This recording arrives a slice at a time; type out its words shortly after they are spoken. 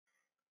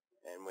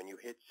And when you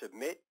hit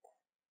submit,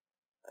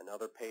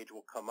 another page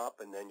will come up,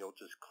 and then you'll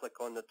just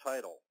click on the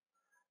title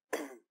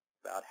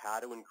about how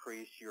to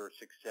increase your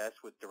success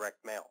with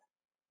direct mail.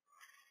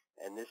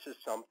 And this is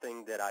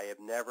something that I have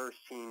never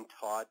seen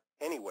taught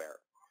anywhere.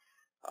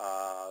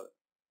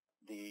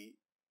 The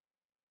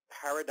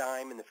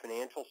paradigm in the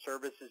financial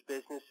services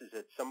business is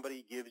that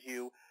somebody gives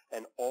you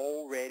an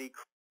already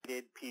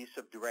created piece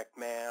of direct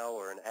mail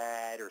or an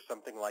ad or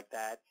something like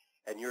that,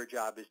 and your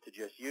job is to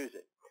just use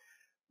it.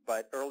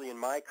 But early in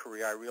my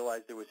career, I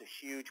realized there was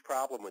a huge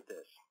problem with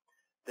this,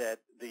 that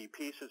the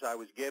pieces I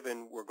was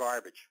given were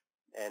garbage.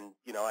 And,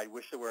 you know, I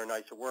wish there were a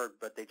nicer word,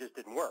 but they just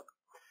didn't work.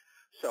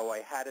 So I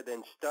had to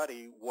then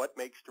study what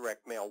makes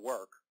direct mail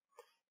work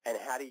and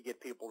how do you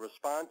get people to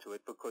respond to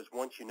it, because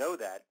once you know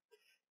that,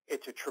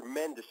 it's a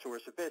tremendous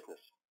source of business.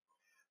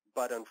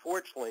 But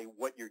unfortunately,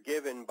 what you're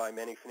given by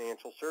many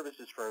financial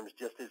services firms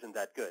just isn't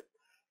that good.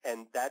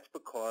 And that's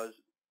because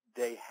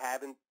they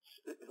haven't,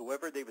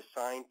 whoever they've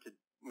assigned to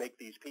make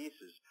these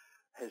pieces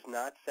has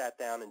not sat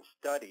down and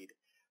studied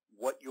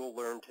what you'll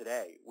learn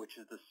today, which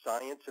is the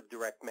science of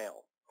direct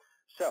mail.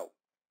 So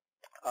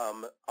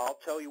I'll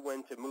tell you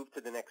when to move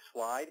to the next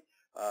slide,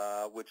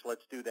 which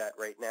let's do that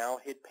right now.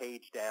 Hit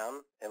page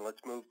down, and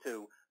let's move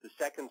to the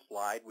second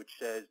slide, which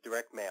says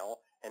direct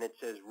mail, and it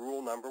says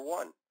rule number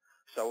 1.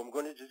 So I'm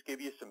going to just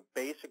give you some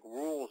basic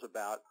rules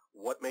about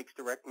what makes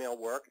direct mail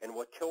work and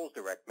what kills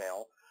direct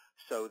mail,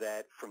 so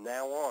that from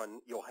now on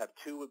you'll have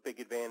two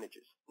big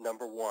advantages.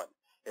 Number 1,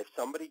 if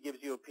somebody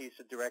gives you a piece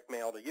of direct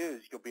mail to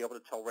use, you'll be able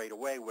to tell right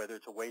away whether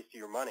it's a waste of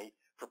your money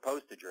for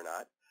postage or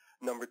not.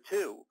 Number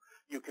 2,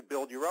 you could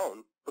build your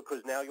own,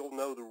 because now you'll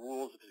know the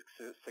rules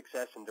of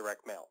success in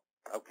direct mail.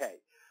 Okay,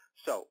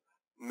 so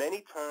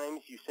many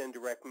times you send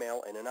direct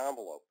mail in an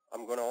envelope.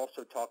 I'm going to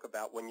also talk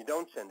about when you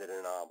don't send it in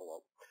an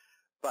envelope.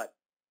 But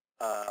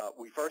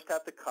we first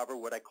have to cover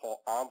what I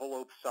call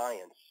envelope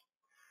science.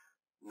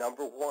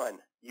 Number 1,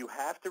 you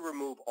have to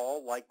remove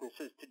all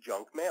likenesses to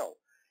junk mail.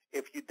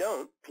 If you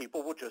don't,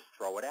 people will just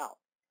throw it out.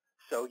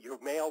 So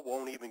your mail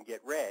won't even get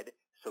read.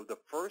 So the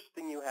first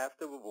thing you have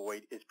to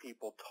avoid is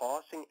people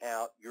tossing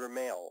out your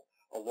mail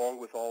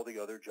along with all the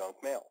other junk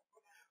mail.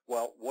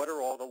 Well, what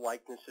are all the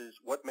likenesses?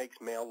 What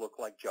makes mail look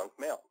like junk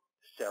mail?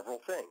 Several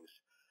things.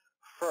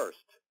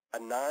 First, a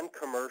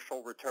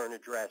non-commercial return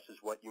address is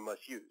what you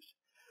must use.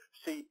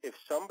 See, if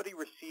somebody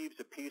receives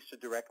a piece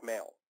of direct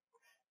mail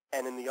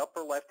and in the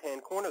upper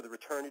left-hand corner the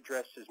return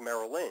address is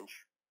Merrill Lynch,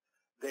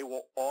 they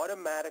will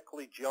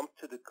automatically jump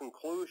to the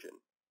conclusion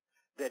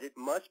that it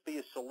must be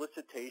a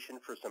solicitation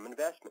for some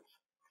investments.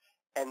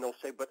 And they'll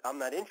say, but I'm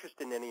not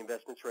interested in any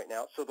investments right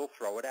now, so they'll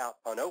throw it out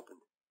unopened.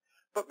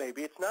 But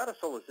maybe it's not a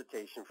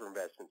solicitation for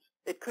investments.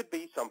 It could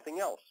be something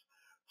else.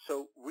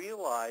 So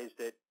realize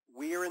that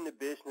we're in the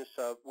business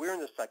of, we're in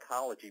the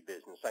psychology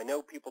business. I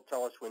know people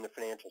tell us we're in the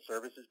financial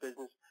services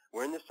business.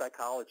 We're in the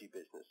psychology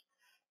business.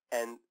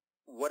 And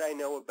what I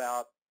know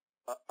about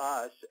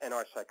us and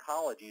our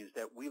psychology is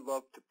that we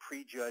love to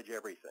prejudge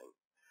everything.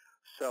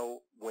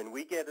 So when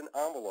we get an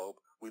envelope,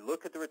 we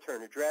look at the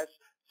return address,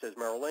 says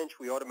Merrill Lynch,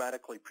 we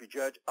automatically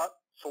prejudge,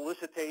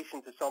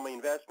 solicitation to sell me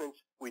investments,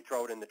 we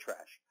throw it in the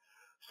trash.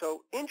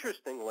 So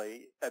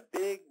interestingly, a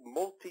big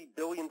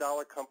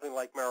multi-billion-dollar company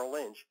like Merrill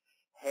Lynch,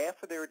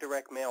 half of their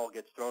direct mail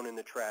gets thrown in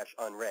the trash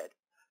unread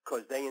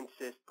because they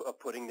insist of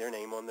putting their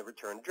name on the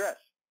return address.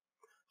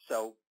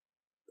 So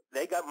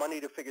they got money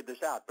to figure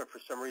this out, but for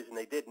some reason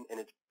they didn't, and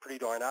it's pretty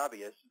darn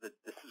obvious that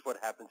this is what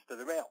happens to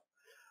the mail.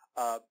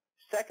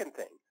 Second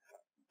thing,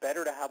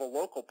 better to have a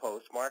local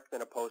postmark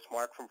than a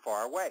postmark from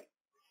far away.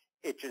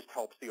 It just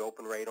helps the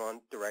open rate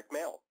on direct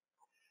mail.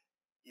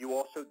 You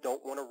also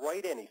don't want to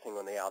write anything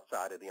on the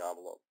outside of the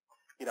envelope.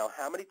 You know,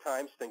 how many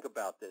times, think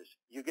about this,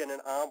 you get an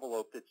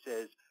envelope that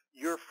says,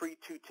 you're free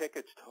 2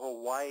 tickets to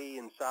Hawaii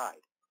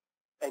inside.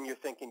 And you're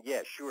thinking,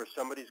 yeah, sure,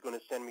 somebody's going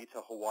to send me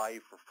to Hawaii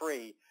for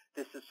free.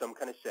 This is some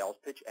kind of sales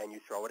pitch, and you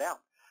throw it out.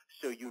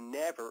 So you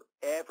never,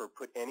 ever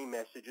put any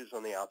messages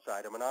on the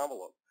outside of an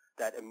envelope.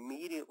 That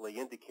immediately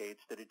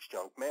indicates that it's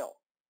junk mail.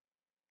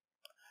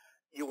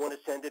 You want to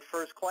send it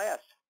first class,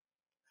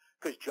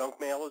 because junk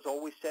mail is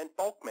always sent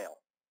bulk mail.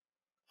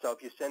 So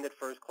if you send it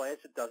first class,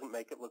 it doesn't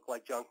make it look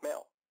like junk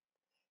mail.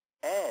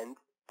 And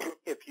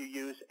if you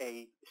use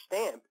a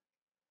stamp,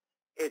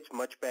 it's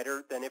much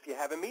better than if you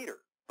have a meter,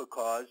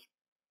 because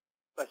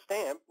a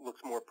stamp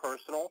looks more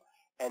personal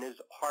and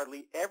is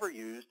hardly ever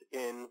used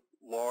in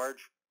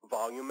large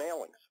volume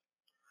mailings.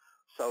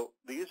 So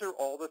these are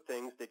all the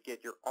things that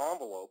get your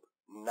envelope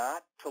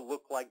not to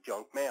look like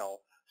junk mail,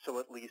 so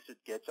at least it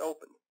gets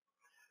opened.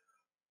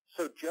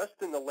 So just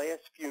in the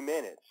last few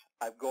minutes,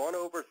 I've gone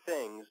over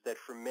things that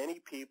for many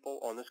people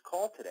on this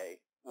call today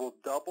will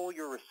double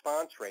your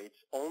response rates,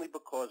 only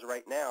because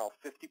right now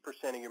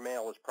 50% of your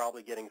mail is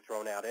probably getting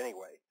thrown out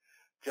anyway,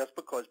 just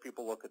because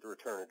people look at the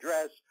return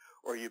address,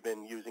 or you've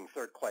been using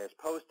third-class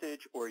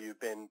postage, or you've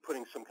been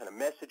putting some kind of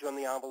message on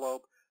the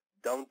envelope.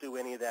 Don't do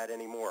any of that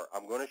anymore.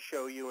 I'm going to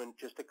show you in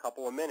just a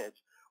couple of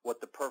minutes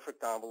what the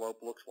perfect envelope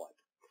looks like.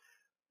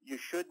 You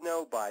should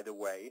know, by the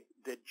way,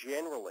 that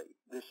generally,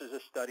 this is a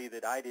study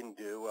that I didn't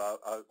do,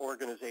 an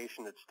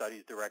organization that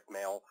studies direct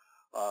mail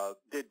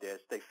did this.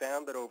 They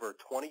found that over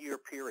a 20-year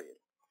period,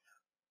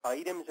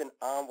 items and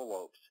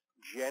envelopes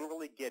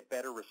generally get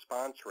better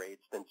response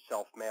rates than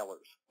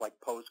self-mailers, like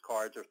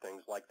postcards or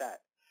things like that.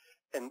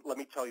 And let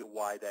me tell you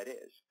why that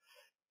is.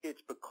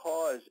 It's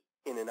because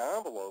in an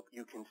envelope,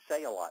 you can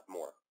say a lot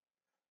more,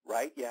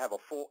 right? You have a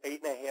full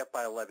 8.5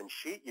 by 11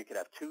 sheet. You could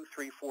have 2,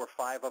 3, 4,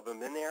 5 of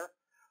them in there.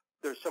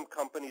 There's some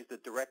companies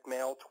that direct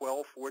mail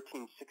 12,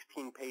 14,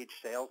 16-page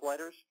sales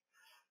letters.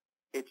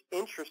 It's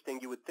interesting.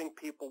 You would think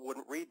people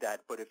wouldn't read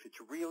that, but if it's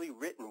really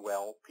written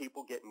well,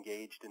 people get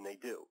engaged, and they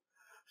do.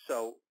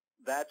 So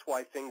that's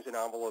why things in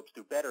envelopes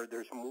do better.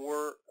 There's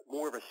more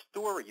of a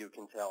story you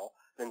can tell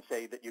than,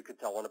 say, that you could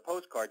tell on a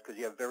postcard because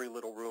you have very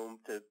little room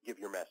to give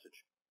your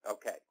message.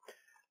 Okay,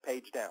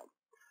 page down.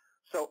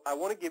 So I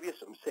want to give you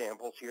some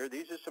samples here.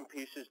 These are some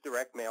pieces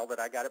direct mail that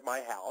I got at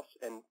my house,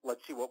 and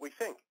let's see what we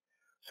think.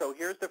 So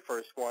here's the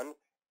first one.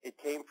 It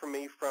came from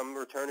me from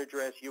return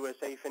address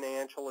USA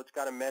Financial. It's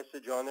got a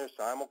message on there,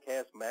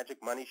 simulcast, Magic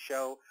Money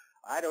Show.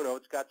 I don't know.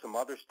 It's got some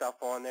other stuff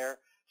on there.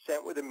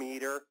 Sent with a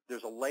meter.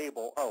 There's a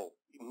label. Oh,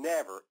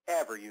 never,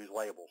 ever use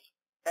labels.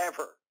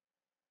 Ever.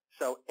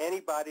 So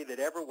anybody that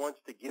ever wants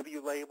to give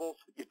you labels,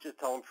 you just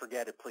tell them,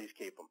 forget it, please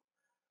keep them.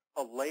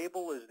 A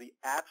label is the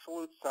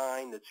absolute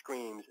sign that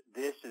screams,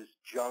 this is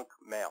junk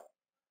mail.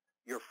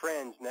 Your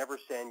friends never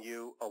send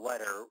you a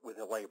letter with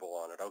a label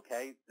on it,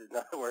 okay? In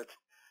other words,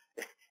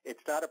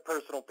 it's not a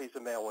personal piece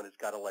of mail when it's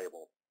got a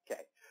label,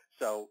 okay?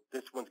 So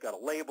this one's got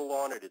a label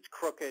on it. It's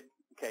crooked,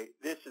 okay?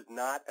 This is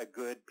not a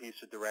good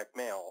piece of direct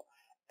mail,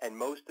 and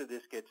most of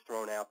this gets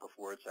thrown out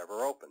before it's ever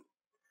opened.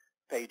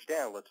 Page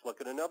down, let's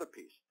look at another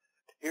piece.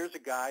 Here's a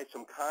guy,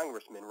 some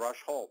congressman,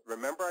 Rush Holt.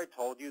 Remember I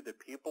told you that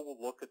people will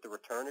look at the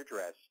return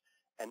address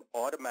and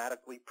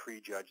automatically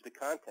prejudge the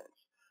contents.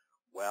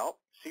 Well,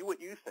 see what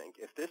you think.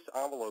 If this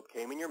envelope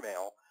came in your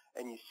mail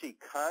and you see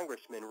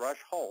Congressman Rush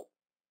Holt,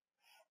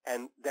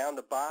 and down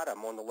the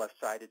bottom on the left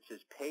side it says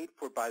paid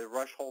for by the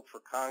Rush Holt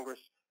for Congress,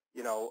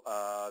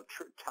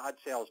 Todd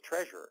Sales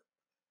Treasurer,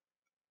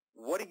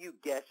 what do you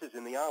guess is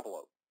in the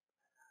envelope?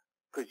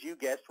 Because you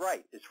guessed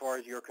right as far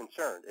as you're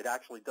concerned. It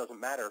actually doesn't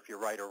matter if you're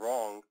right or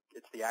wrong.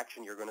 It's the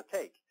action you're going to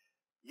take.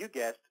 You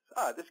guessed,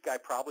 this guy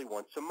probably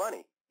wants some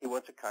money. He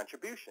wants a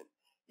contribution.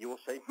 You will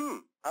say,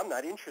 I'm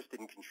not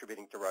interested in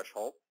contributing to Rush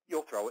Holt.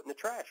 You'll throw it in the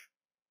trash.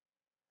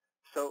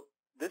 So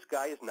this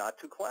guy is not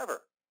too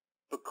clever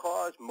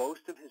because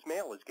most of his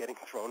mail is getting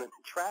thrown in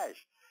the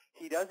trash.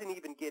 He doesn't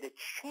even get a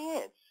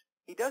chance.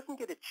 He doesn't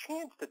get a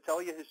chance to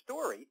tell you his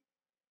story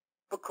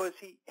because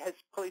he has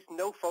placed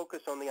no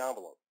focus on the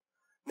envelope.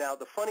 Now,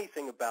 the funny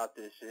thing about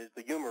this is,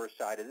 the humorous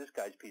side of this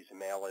guy's piece of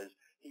mail is,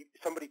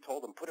 somebody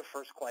told him, put a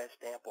first-class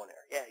stamp on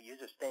there. Yeah,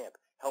 use a stamp.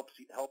 Helps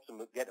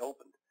him get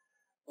opened.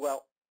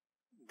 Well,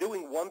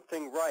 doing one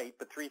thing right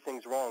but 3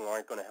 things wrong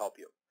aren't going to help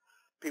you.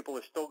 People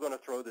are still going to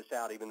throw this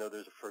out even though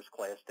there's a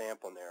first-class stamp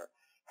on there.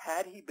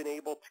 Had he been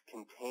able to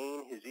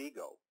contain his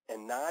ego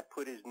and not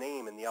put his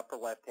name in the upper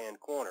left-hand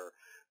corner,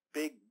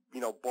 big,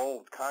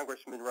 bold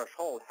Congressman Rush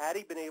Holt, had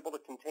he been able to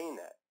contain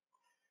that,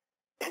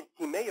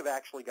 he may have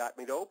actually got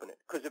me to open it.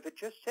 Because if it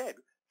just said,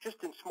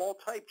 just in small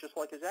type, just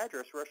like his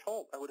address, Rush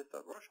Holt, I would have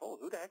thought, Rush Holt,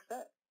 who the heck's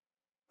that?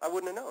 I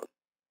wouldn't have known.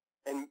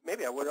 And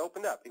maybe I would have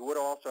opened up. He would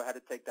have also had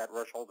to take that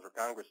Rush Holt for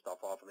Congress stuff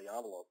off of the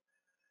envelope.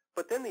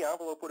 But then the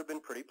envelope would have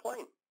been pretty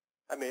plain.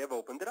 I may have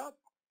opened it up.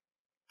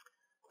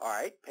 All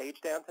right,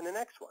 page down to the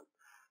next one.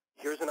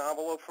 Here's an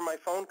envelope from my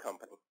phone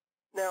company.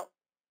 Now,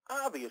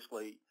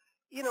 obviously,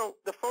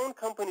 the phone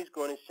company's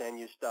going to send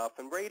you stuff,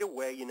 and right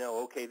away,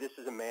 okay, this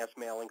is a mass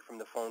mailing from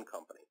the phone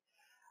company.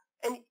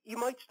 And you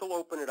might still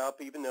open it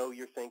up even though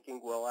you're thinking,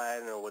 well, I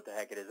don't know what the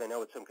heck it is. I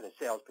know it's some kind of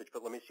sales pitch,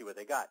 but let me see what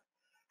they got.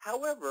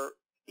 However,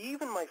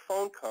 even my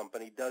phone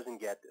company doesn't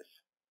get this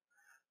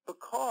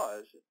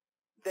because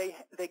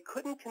they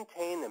couldn't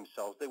contain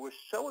themselves. They were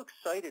so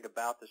excited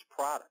about this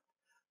product.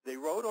 They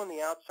wrote on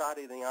the outside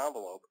of the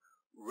envelope,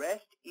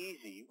 rest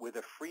easy with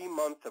a free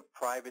month of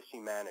Privacy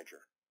Manager.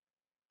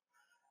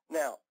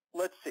 Now,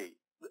 let's see.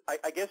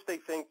 I guess they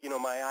think,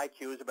 my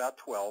IQ is about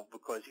 12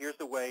 because here's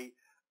the way,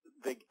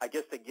 I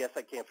guess they guess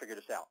I can't figure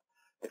this out.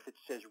 If it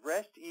says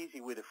rest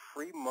easy with a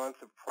free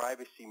month of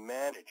Privacy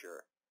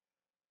Manager,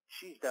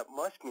 geez, that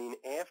must mean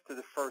after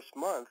the first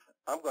month,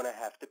 I'm going to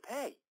have to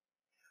pay.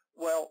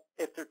 Well,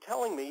 if they're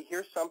telling me,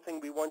 here's something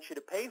we want you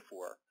to pay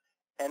for,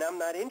 and I'm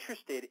not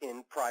interested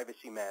in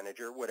Privacy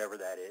Manager, whatever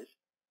that is,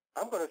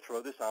 I'm going to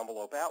throw this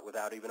envelope out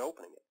without even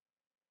opening it.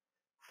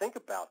 Think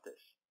about this.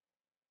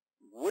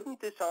 Wouldn't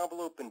this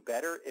envelope been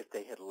better if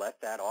they had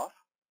left that off?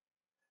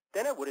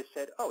 Then I would have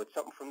said, oh, it's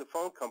something from the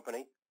phone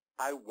company.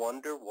 I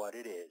wonder what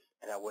it is,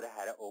 and I would have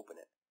had to open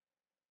it.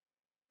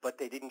 But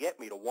they didn't get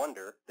me to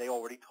wonder. They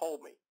already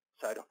told me,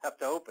 so I don't have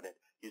to open it.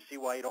 You see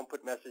why you don't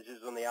put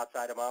messages on the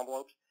outside of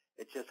envelopes?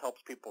 It just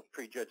helps people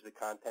prejudge the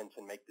contents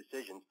and make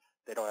decisions.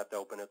 They don't have to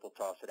open it. They'll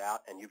toss it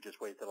out, and you've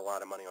just wasted a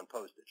lot of money on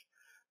postage.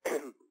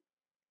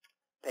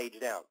 Page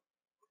down.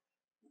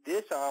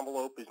 This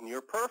envelope is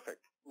near perfect.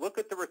 Look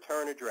at the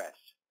return address.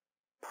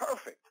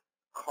 Perfect.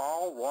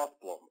 Carl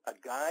Rothblum, a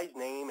guy's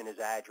name and his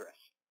address.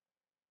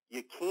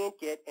 You can't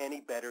get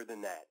any better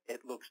than that.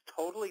 It looks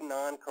totally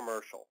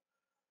non-commercial.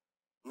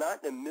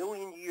 Not in a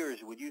million years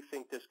would you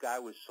think this guy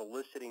was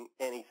soliciting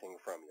anything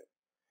from you.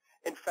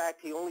 In fact,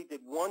 he only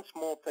did one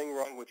small thing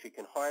wrong, which you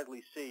can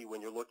hardly see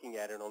when you're looking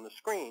at it on the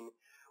screen,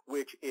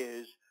 which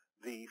is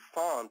the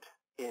font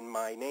in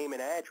my name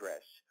and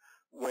address.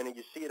 When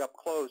you see it up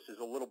close, there's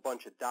a little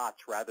bunch of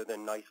dots rather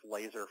than nice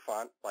laser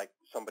font like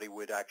somebody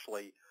would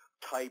actually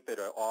type at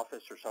an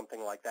office or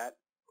something like that.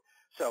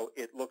 So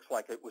it looks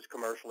like it was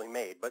commercially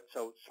made. But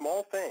so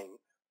small thing,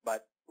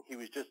 but he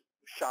was just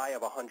shy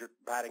of 100,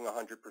 batting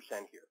 100%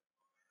 here.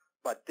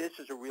 But this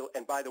is a real,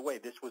 and by the way,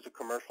 this was a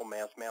commercial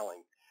mass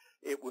mailing.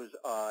 It was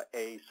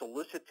a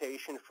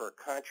solicitation for a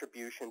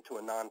contribution to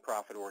a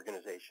nonprofit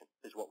organization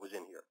is what was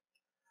in here.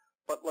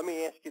 But let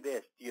me ask you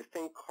this. Do you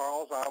think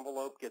Carl's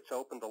envelope gets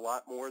opened a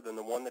lot more than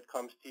the one that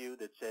comes to you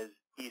that says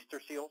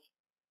Easter seals?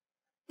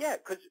 Yeah,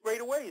 because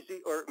right away, you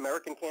see, or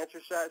American Cancer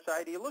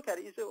Society, you look at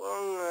it, you say, well,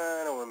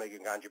 I don't want to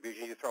make a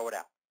contribution, you throw it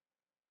out.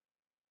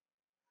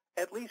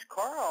 At least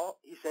Carl,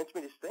 he sends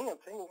me this thing, I'm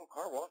thinking, well,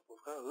 Carl,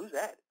 who's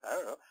that? I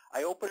don't know.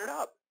 I open it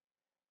up,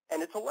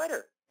 and it's a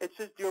letter. It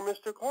says, Dear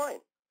Mr. Klein,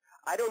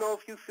 I don't know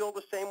if you feel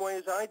the same way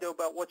as I do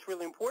about what's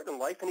really important in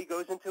life, and he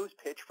goes into his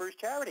pitch for his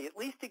charity. At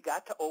least he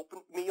got to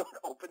open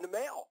the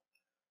mail.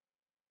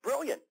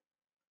 Brilliant.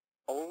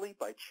 Only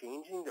by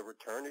changing the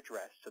return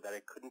address so that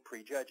I couldn't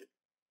prejudge it.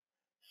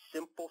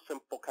 Simple,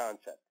 simple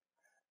concept.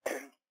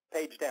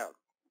 Page down.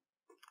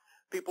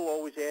 People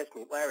always ask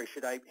me, Larry,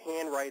 should I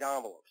handwrite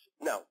envelopes?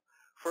 No.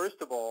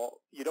 First of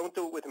all, you don't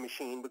do it with a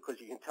machine because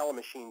you can tell a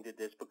machine did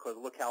this because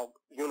look how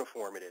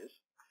uniform it is.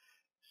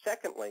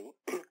 Secondly,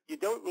 you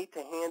don't need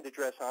to hand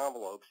address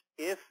envelopes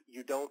if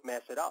you don't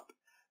mess it up.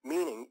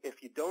 Meaning,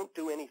 if you don't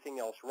do anything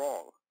else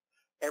wrong,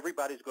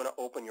 everybody's going to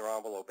open your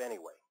envelope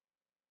anyway.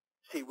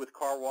 See, with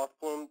Carl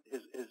Rothblum,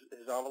 his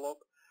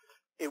envelope,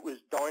 it was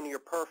darn near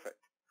perfect.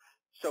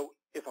 So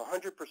if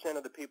 100%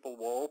 of the people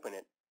will open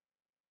it,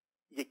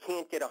 you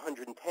can't get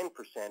 110%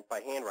 by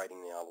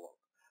handwriting the envelope.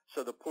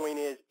 So the point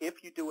is,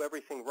 if you do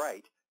everything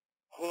right,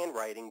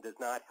 handwriting does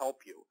not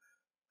help you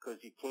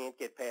because you can't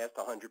get past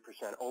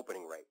 100%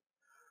 opening rate.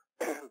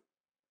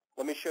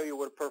 Let me show you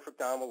what a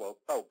perfect envelope.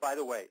 Oh, by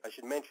the way, I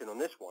should mention on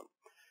this one,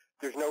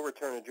 there's no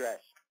return address.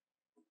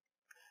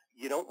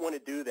 You don't want to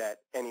do that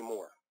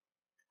anymore.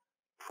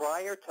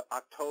 Prior to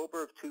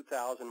October of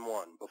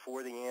 2001,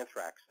 before the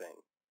anthrax thing,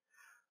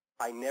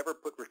 I never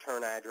put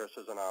return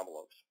addresses on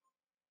envelopes.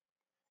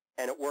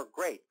 And it worked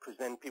great because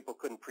then people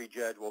couldn't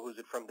prejudge, well, who's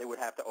it from? They would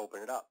have to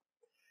open it up.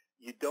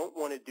 You don't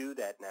want to do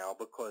that now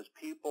because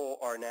people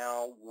are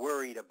now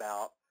worried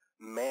about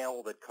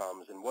mail that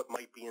comes and what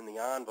might be in the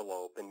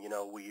envelope. And, you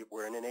know,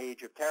 we're in an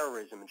age of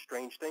terrorism and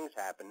strange things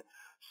happen.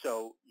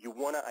 So you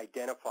want to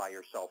identify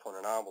yourself on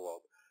an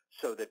envelope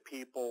so that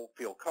people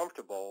feel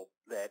comfortable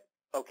that,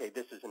 okay,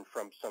 this isn't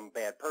from some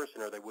bad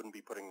person or they wouldn't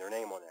be putting their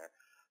name on there.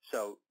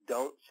 So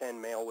don't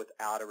send mail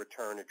without a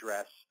return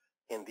address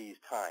in these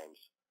times.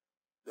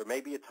 There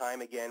may be a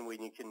time again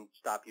when you can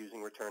stop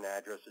using return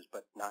addresses,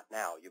 but not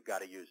now. You've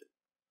got to use it.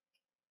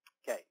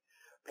 Okay,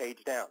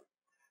 page down.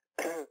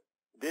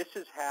 This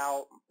is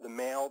how the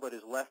mail that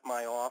has left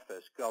my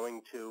office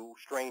going to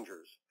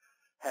strangers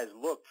has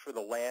looked for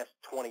the last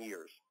 20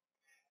 years.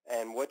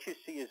 And what you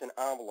see is an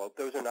envelope.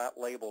 Those are not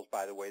labels,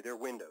 by the way. They're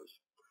windows.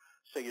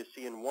 So you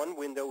see in one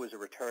window is a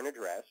return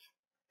address,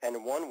 and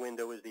in one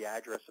window is the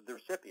address of the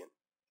recipient.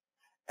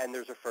 And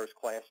there's a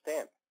first-class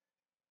stamp.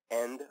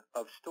 End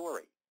of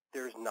story.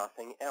 There's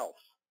nothing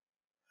else.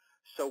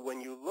 So when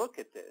you look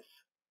at this,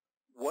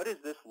 what does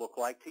this look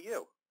like to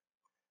you?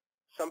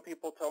 Some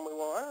people tell me,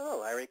 well, I don't know,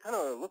 Larry, it kind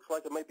of looks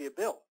like it might be a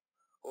bill.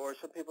 Or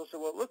some people say,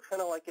 well, it looks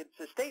kind of like it's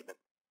a statement.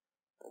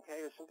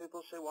 Okay, or some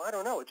people say, well, I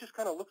don't know, it just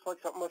kind of looks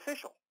like something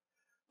official.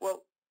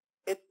 Well,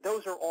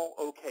 those are all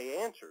okay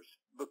answers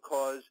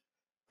because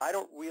I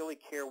don't really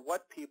care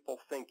what people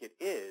think it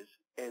is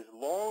as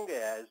long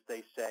as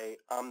they say,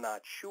 I'm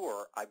not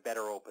sure, I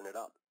better open it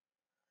up.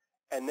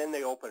 And then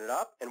they open it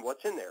up, and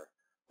what's in there?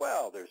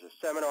 Well, there's a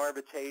seminar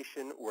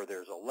invitation, or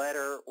there's a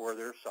letter, or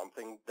there's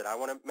something that I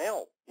want to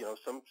mail, you know,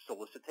 some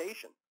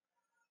solicitation.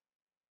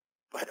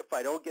 But if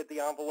I don't get the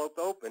envelope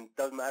open,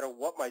 doesn't matter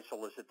what my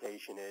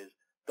solicitation is,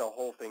 the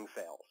whole thing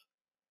fails.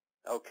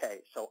 Okay,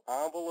 so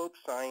envelope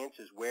science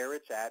is where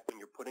it's at when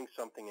you're putting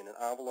something in an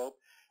envelope,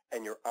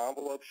 and your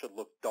envelope should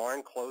look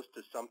darn close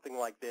to something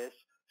like this,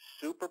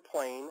 super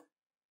plain.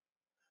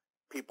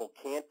 People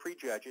can't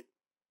prejudge it.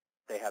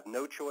 They have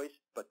no choice,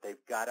 but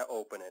they've got to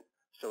open it,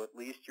 so at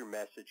least your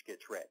message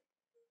gets read.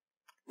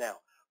 Now,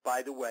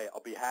 by the way,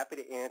 I'll be happy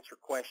to answer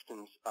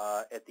questions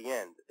at the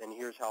end, and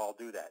here's how I'll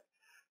do that.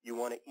 You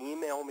want to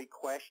email me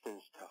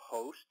questions to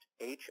host,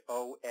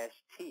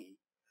 H-O-S-T,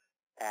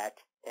 at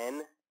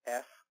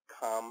nfcom.com.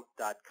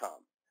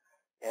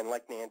 N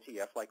like Nancy,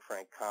 F like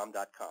Frank,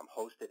 com.com,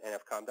 host at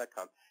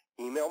nfcom.com.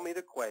 Email me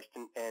the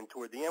question, and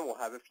toward the end, we'll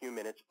have a few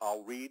minutes.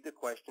 I'll read the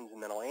questions,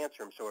 and then I'll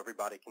answer them so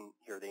everybody can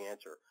hear the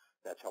answer.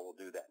 That's how we'll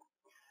do that.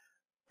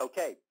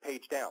 Okay,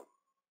 page down.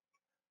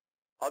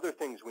 Other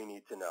things we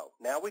need to know.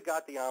 Now we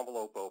got the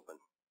envelope open,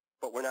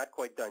 but we're not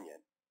quite done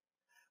yet.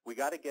 We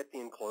got to get the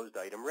enclosed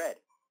item read.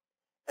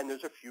 And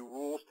there's a few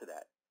rules to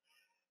that.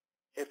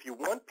 If you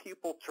want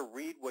people to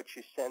read what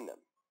you send them,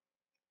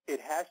 it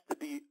has to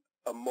be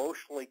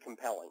emotionally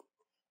compelling.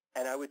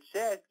 And I would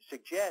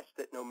suggest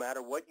that no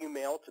matter what you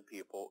mail to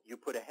people, you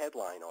put a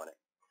headline on it.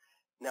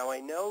 Now, I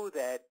know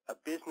that a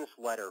business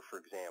letter, for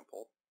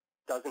example,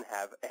 doesn't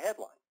have a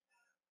headline.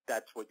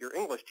 That's what your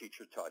English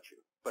teacher taught you.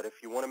 But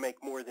if you want to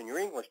make more than your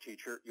English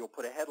teacher, you'll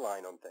put a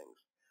headline on things.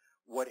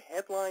 What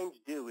headlines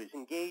do is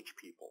engage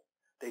people.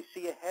 They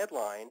see a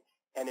headline,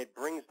 and it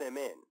brings them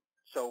in.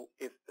 So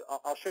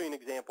I'll show you an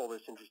example of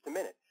this in just a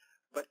minute.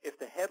 But if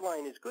the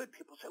headline is good,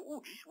 people say,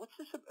 "Oh, geez, what's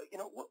this about?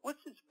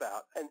 What's this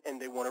about?"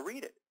 And they want to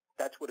read it.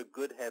 That's what a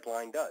good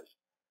headline does.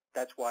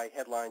 That's why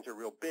headlines are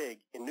real big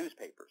in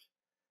newspapers,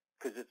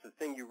 because it's the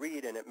thing you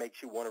read, and it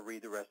makes you want to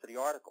read the rest of the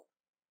article.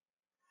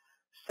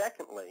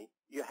 Secondly,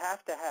 you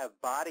have to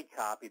have body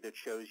copy that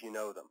shows you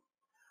know them.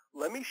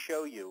 Let me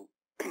show you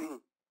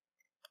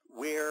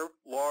where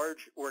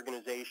large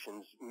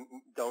organizations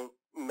don't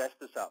mess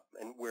this up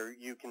and where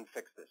you can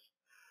fix this.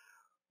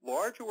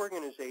 Large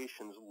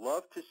organizations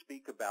love to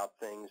speak about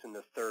things in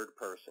the third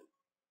person.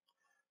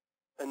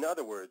 In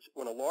other words,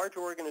 when a large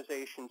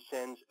organization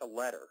sends a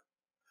letter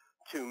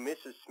to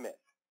Mrs. Smith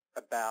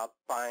about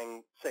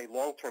buying, say,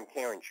 long-term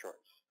care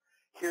insurance,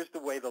 here's the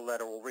way the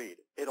letter will read.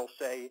 It'll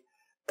say,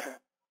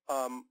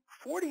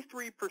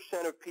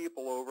 43% of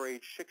people over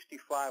age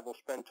 65 will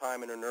spend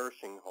time in a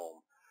nursing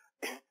home.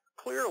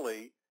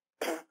 Clearly,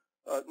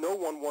 no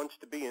one wants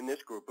to be in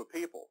this group of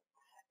people.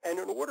 And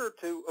in order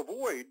to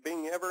avoid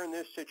being ever in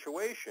this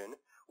situation,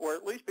 or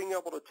at least being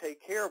able to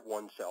take care of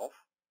oneself,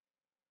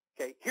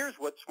 okay, here's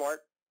what smart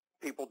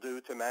people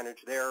do to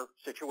manage their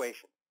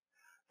situation.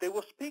 They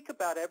will speak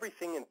about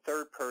everything in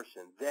third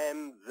person,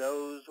 them,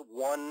 those,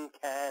 one,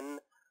 can,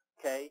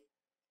 okay?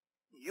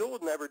 You'll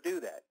never do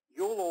that.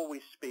 You'll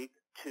always speak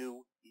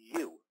to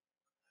you.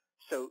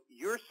 So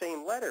your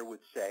same letter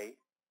would say,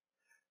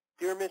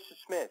 "Dear Mrs.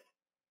 Smith,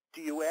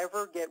 do you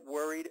ever get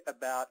worried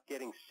about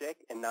getting sick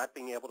and not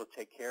being able to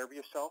take care of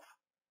yourself?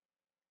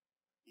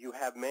 You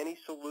have many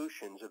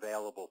solutions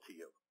available to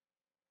you.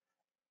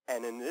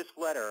 And in this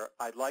letter,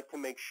 I'd like to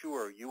make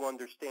sure you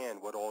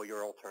understand what all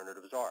your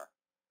alternatives are."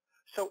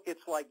 So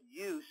it's like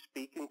you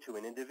speaking to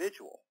an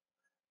individual.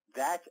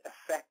 That's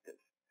effective.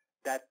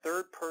 That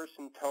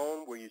third-person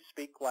tone where you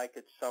speak like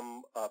it's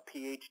some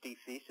PhD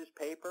thesis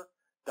paper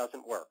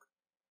doesn't work.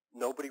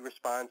 Nobody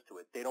responds to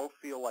it. They don't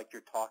feel like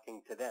you're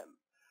talking to them.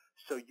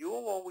 So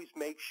you'll always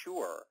make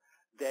sure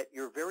that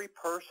you're very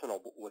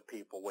personal with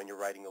people when you're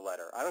writing a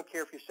letter. I don't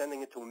care if you're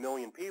sending it to 1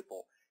 million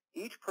people.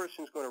 Each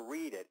person's going to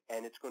read it,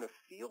 and it's going to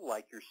feel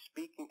like you're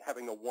speaking,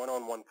 having a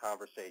one-on-one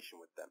conversation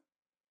with them.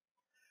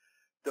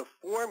 The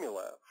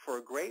formula for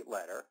a great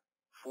letter,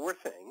 4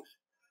 things.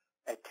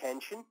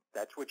 Attention,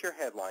 that's what your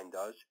headline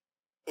does.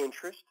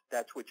 Interest,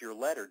 that's what your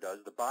letter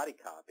does, the body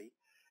copy.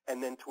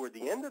 And then toward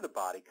the end of the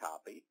body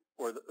copy,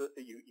 or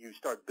you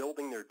start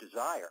building their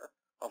desire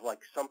of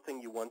like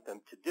something you want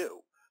them to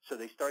do. So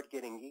they start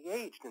getting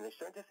engaged, and they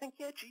start to think,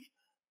 yeah, geez,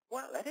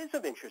 wow, that is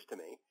of interest to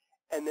me.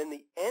 And then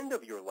the end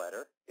of your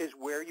letter is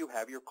where you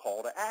have your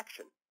call to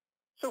action.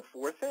 So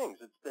 4 things.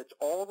 That's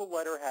all the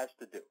letter has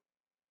to do.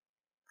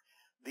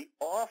 The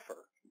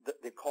offer,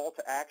 the call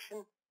to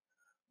action,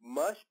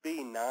 must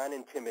be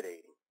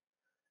non-intimidating.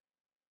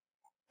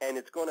 And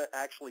it's going to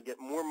actually get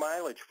more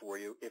mileage for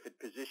you if it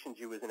positions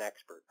you as an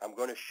expert. I'm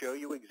going to show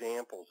you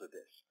examples of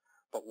this.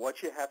 But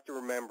what you have to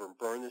remember, and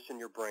burn this in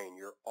your brain,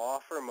 your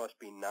offer must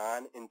be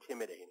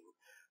non-intimidating.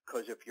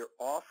 Because if your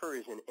offer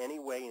is in any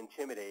way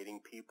intimidating,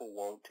 people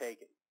won't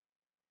take it.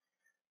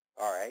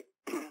 All right,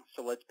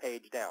 so let's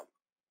page down.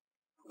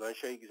 I'm going to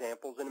show you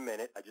examples in a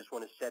minute. I just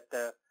want to set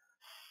the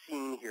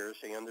scene here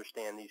so you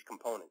understand these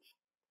components.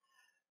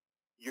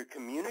 Your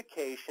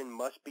communication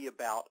must be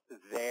about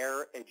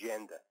their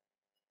agenda,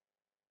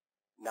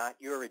 not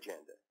your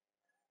agenda.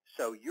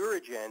 So your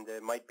agenda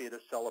might be to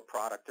sell a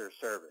product or a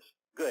service.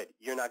 Good,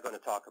 you're not going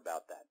to talk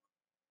about that.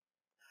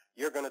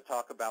 You're going to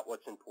talk about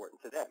what's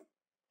important to them.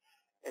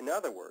 In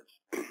other words,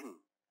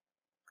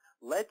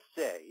 let's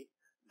say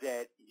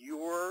that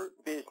your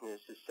business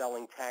is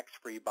selling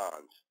tax-free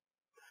bonds.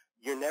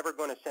 You're never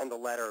going to send a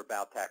letter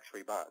about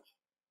tax-free bonds.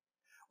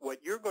 What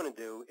you're going to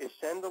do is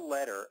send a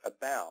letter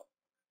about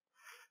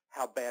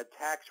how bad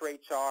tax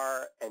rates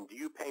are, and do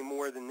you pay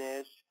more than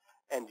this,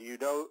 and do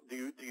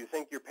you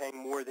think you're paying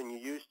more than you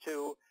used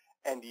to,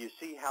 and do you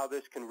see how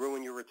this can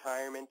ruin your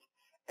retirement,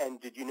 and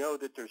did you know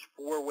that there's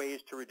 4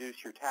 ways to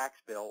reduce your tax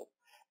bill,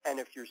 and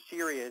if you're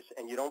serious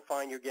and you don't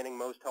find you're getting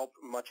much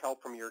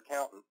help from your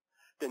accountant,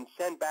 then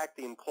send back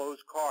the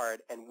enclosed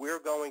card, and we're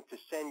going to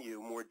send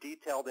you more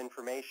detailed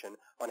information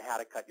on how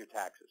to cut your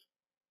taxes.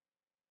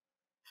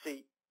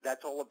 See,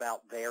 that's all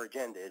about their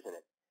agenda, isn't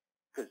it?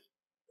 Because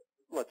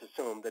let's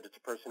assume that it's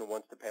a person who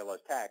wants to pay less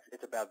tax.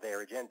 It's about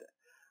their agenda.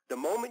 The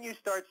moment you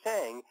start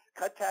saying,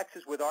 cut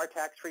taxes with our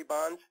tax-free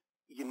bonds,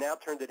 you now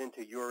turned it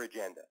into your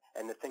agenda,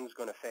 and the thing's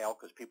going to fail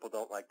because people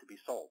don't like to be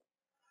sold.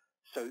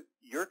 So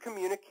your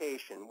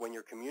communication, when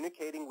you're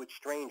communicating with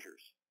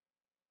strangers,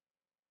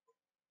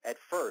 at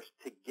first,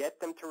 to get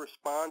them to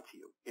respond to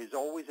you is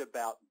always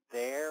about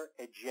their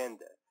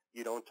agenda.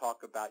 You don't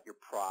talk about your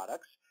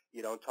products.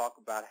 You don't talk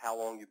about how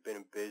long you've been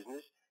in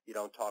business. You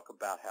don't talk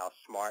about how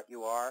smart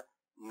you are.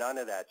 None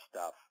of that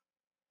stuff.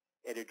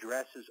 It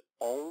addresses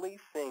only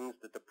things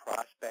that the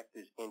prospect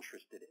is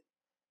interested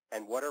in.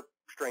 And what are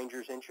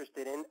strangers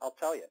interested in? I'll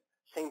tell you.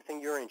 Same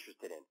thing you're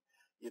interested in.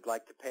 You'd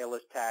like to pay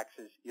less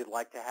taxes. You'd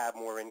like to have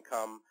more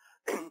income.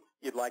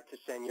 You'd like to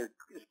send your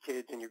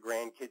kids and your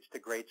grandkids to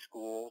great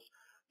schools.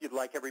 You'd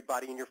like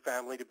everybody in your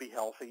family to be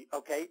healthy.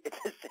 Okay?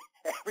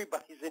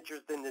 Everybody's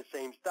interested in the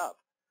same stuff.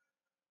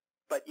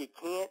 But you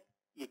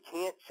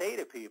can't say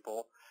to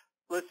people,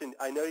 listen,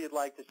 I know you'd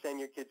like to send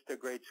your kids to a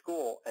great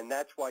school, and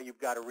that's why you've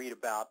got to read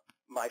about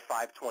my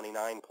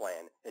 529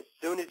 plan. As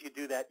soon as you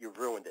do that, you've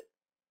ruined it.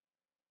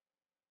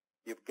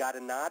 You've got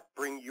to not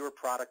bring your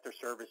product or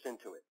service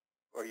into it,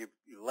 or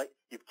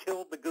you've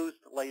killed the goose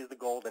that lays the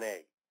golden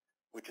egg,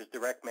 which is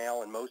direct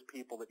mail, and most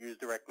people that use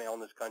direct mail in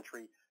this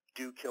country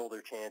do kill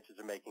their chances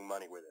of making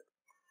money with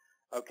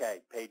it. Okay,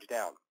 page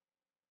down.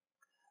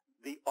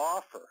 The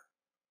offer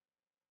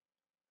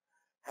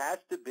has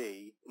to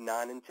be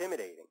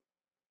non-intimidating.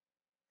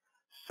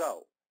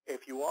 So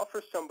if you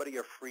offer somebody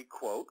a free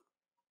quote,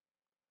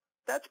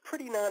 that's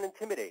pretty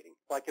non-intimidating.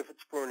 Like if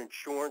it's for an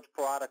insurance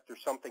product or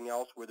something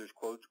else where there's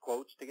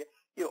quotes to get,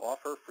 you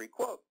offer a free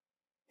quote.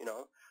 You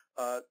know,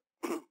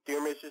 dear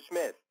Mrs.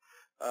 Smith,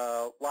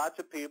 lots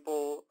of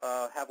people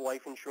have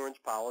life insurance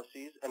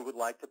policies and would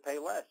like to pay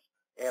less.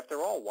 After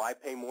all, why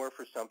pay more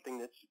for something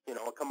that's, you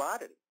know, a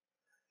commodity?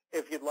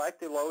 If you'd like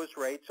the lowest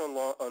rates on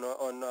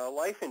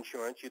life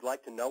insurance, you'd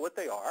like to know what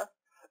they are,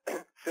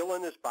 fill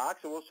in this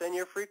box and we'll send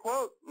you a free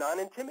quote.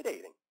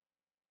 Non-intimidating.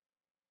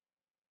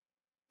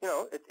 You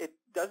know, it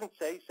doesn't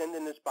say send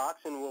in this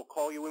box and we'll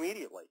call you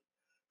immediately.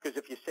 Because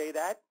if you say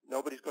that,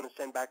 nobody's going to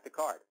send back the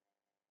card.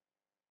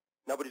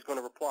 Nobody's going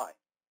to reply.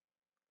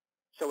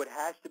 So it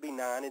has to be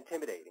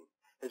non-intimidating.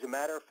 As a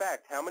matter of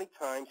fact, how many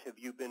times have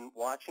you been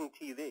watching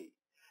TV?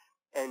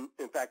 And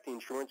in fact, the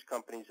insurance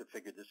companies have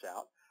figured this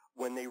out.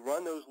 When they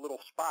run those little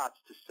spots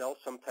to sell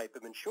some type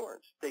of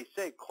insurance, they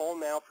say, call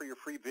now for your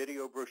free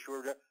video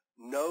brochure.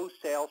 No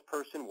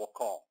salesperson will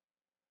call.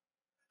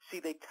 See,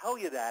 they tell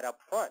you that up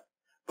front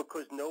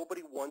because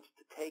nobody wants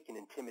to take an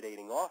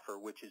intimidating offer,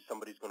 which is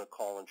somebody's going to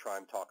call and try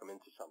and talk them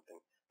into something.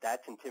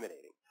 That's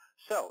intimidating.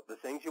 So the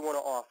things you want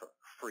to offer: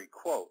 free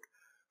quote,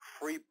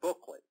 free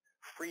booklet,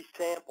 free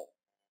sample.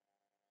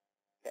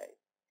 Okay.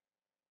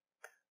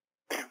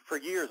 For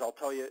years, I'll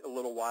tell you a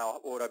little while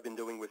what I've been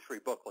doing with free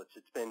booklets.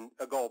 It's been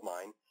a gold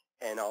mine,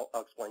 and I'll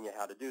explain you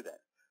how to do that.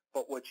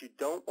 But what you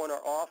don't want to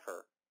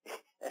offer,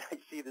 and I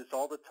see this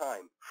all the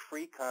time,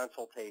 free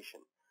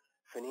consultation.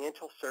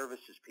 Financial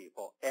services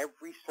people,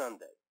 every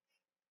Sunday,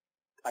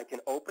 I can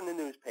open the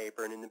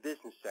newspaper, and in the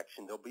business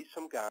section, there'll be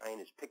some guy, and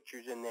his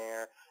picture's in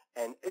there,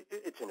 and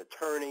it's an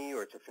attorney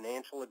or it's a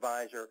financial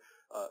advisor,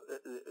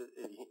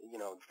 you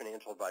know,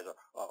 financial advisor,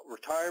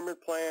 retirement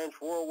plans,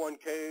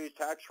 401ks,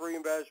 tax-free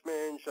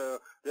investments,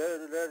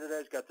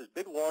 it's got this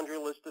big laundry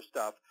list of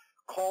stuff.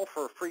 Call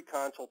for a free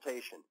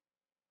consultation.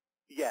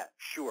 Yeah,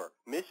 sure.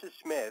 Mrs.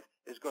 Smith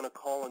is going to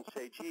call and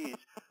say, geez,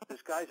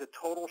 this guy's a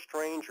total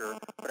stranger,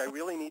 but I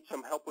really need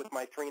some help with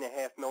my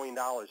 $3.5 million.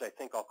 I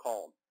think I'll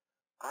call him.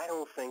 I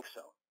don't think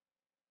so.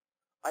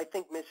 I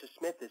think Mrs.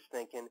 Smith is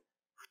thinking,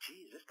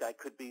 geez, this guy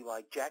could be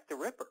like Jack the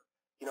Ripper.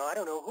 You know, I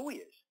don't know who he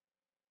is.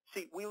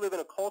 See, we live in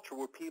a culture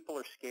where people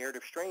are scared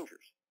of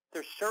strangers.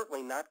 They're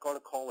certainly not going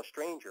to call a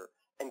stranger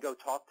and go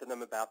talk to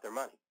them about their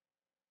money.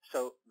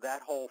 So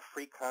that whole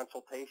free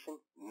consultation,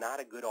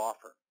 not a good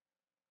offer.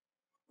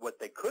 What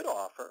they could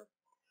offer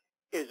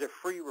is a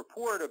free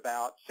report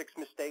about 6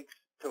 mistakes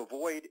to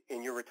avoid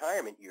in your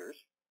retirement years.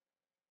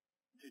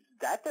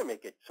 That they may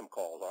get some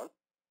calls on,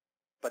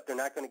 but they're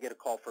not going to get a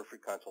call for a free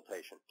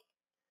consultation.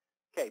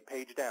 Okay,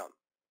 page down.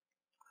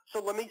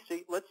 So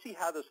let's see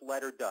how this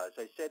letter does.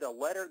 I said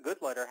a good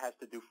letter has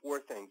to do 4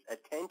 things: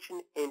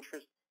 attention,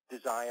 interest,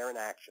 desire, and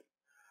action.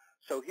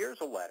 So here's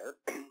a letter.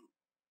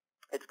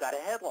 It's got a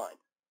headline.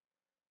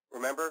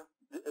 Remember,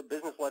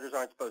 business letters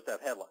aren't supposed to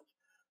have headlines,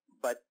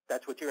 but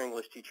that's what your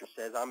English teacher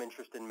says. I'm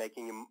interested in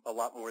making a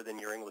lot more than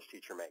your English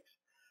teacher makes.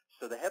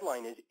 So the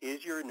headline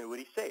is your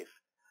annuity safe?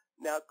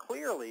 Now,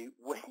 clearly,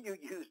 when you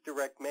use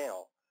direct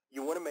mail,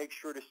 you want to make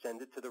sure to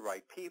send it to the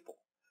right people.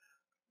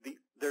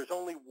 There's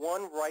only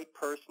one right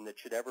person that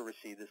should ever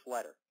receive this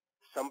letter: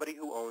 somebody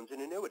who owns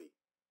an annuity.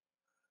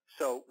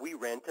 So we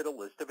rented a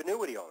list of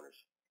annuity owners,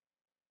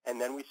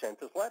 and then we sent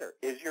this letter: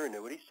 is your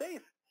annuity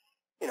safe?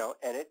 You know,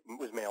 and it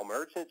was mail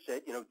merged, and it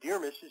said, you know, dear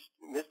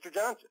Mr.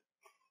 Johnson,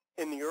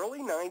 in the early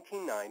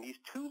 1990s,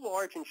 2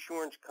 large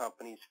insurance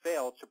companies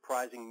failed,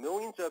 surprising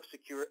millions of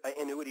secure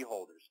annuity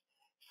holders.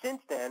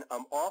 Since then,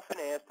 I'm often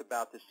asked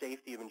about the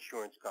safety of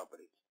insurance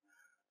companies.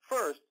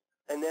 First,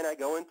 and then I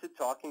go into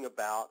talking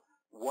about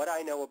what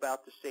I know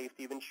about the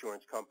safety of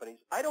insurance companies.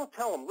 I don't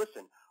tell them,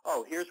 listen,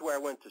 oh, here's where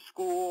I went to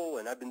school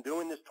and I've been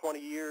doing this 20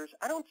 years.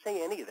 I don't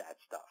say any of that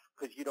stuff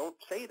because you don't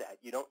say that.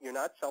 You're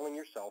not selling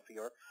yourself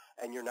here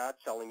and you're not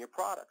selling your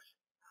products.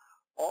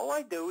 All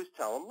I do is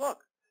tell them, look,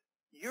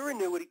 your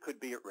annuity could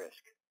be at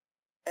risk.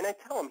 And I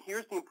tell him,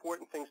 here's the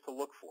important things to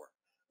look for,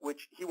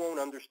 which he won't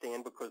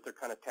understand because they're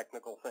kind of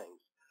technical things.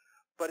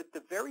 But at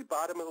the very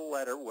bottom of the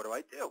letter, what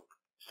do?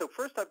 So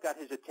first I've got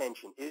his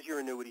attention. Is your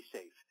annuity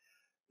safe?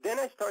 Then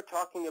I start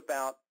talking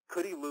about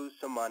could he lose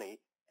some money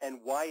and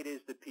why it is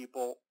that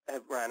people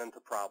have ran into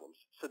problems.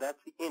 So that's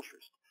the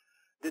interest.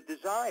 The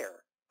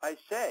desire, I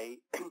say,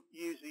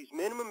 use these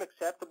minimum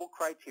acceptable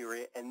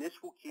criteria and this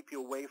will keep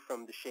you away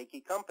from the shaky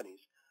companies.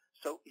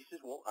 So he says,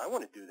 well, I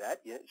want to do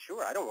that. Yeah,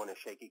 sure, I don't want a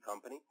shaky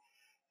company.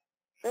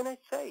 Then I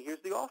say,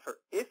 here's the offer.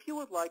 If you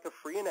would like a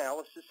free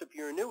analysis of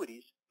your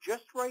annuities,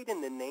 just write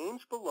in the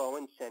names below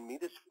and send me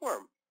this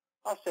form.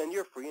 I'll send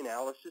you a free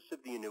analysis of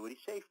the annuity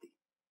safety.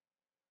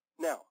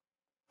 Now,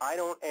 I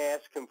don't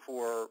ask him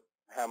for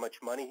how much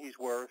money he's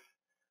worth.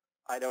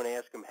 I don't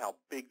ask him how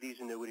big these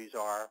annuities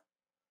are.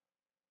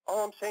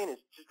 All I'm saying is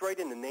just write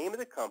in the name of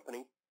the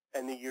company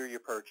and the year you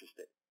purchased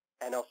it,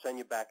 and I'll send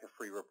you back a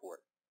free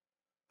report.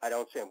 I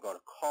don't say I'm going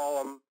to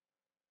call him.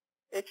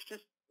 It's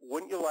just,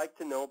 wouldn't you like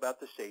to know about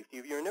the safety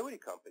of your annuity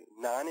company?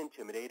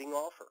 Non-intimidating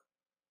offer.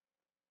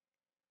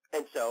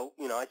 And so,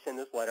 I send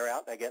this letter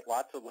out, and I get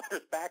lots of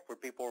letters back where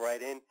people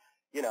write in,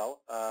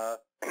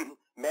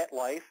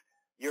 MetLife,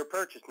 year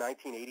purchase,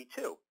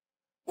 1982.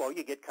 Well,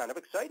 you get kind of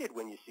excited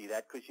when you see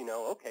that because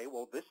okay,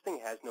 well, this thing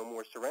has no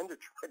more surrender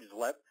charges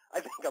left. I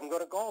think I'm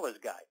going to call this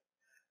guy.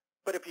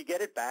 But if you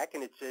get it back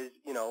and it says,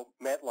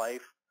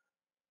 MetLife,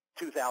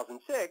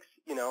 2006,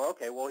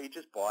 okay, well, he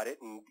just bought it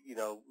and,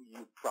 you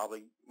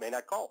probably may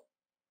not call.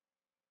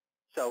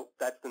 So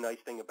that's the nice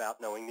thing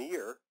about knowing the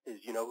year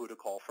is you know who to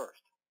call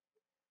first.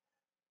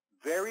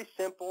 Very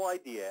simple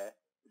idea,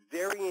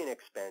 very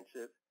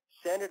inexpensive.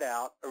 Send it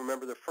out. I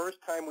remember the first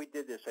time we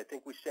did this, I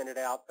think we sent it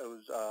out, it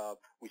was,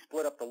 we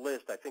split up the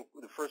list. I think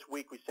the first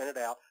week we sent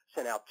out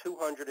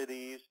 200 of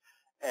these.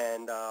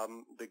 And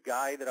the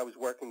guy that I was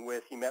working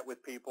with, he met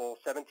with people,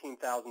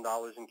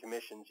 $17,000 in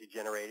commissions he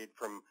generated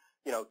from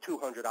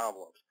 200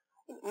 envelopes.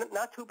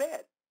 Not too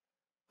bad.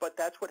 But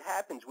that's what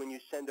happens when you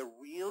send a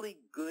really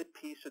good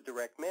piece of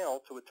direct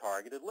mail to a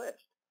targeted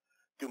list.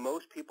 Do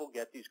most people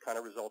get these kind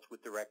of results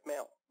with direct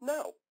mail?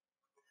 No,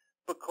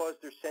 because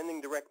they're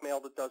sending direct mail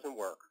that doesn't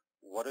work.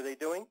 What are they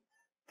doing?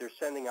 They're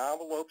sending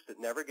envelopes that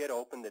never get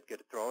opened, that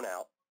get thrown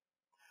out.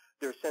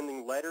 They're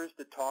sending letters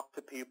that talk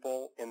to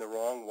people in the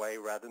wrong way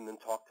rather than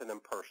talk to them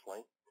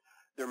personally.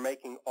 They're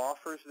making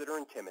offers that are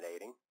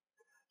intimidating.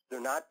 They're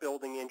not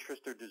building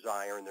interest or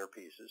desire in their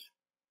pieces.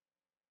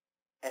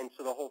 And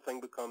so the whole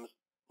thing becomes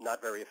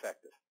not very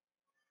effective.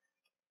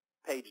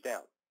 Page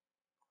down.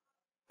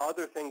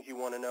 Other things you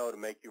want to know to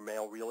make your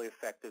mail really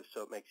effective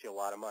so it makes you a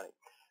lot of money.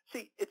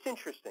 See, it's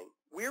interesting.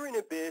 We're in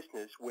a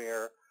business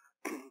where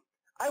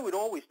I would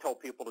always tell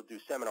people to do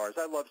seminars.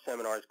 I love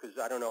seminars because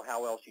I don't know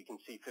how else you can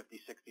see 50,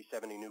 60,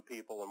 70 new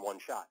people in one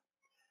shot.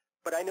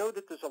 But I know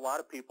that there's a lot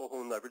of people who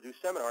will never do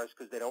seminars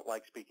because they don't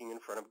like speaking in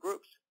front of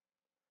groups.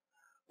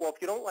 Well, if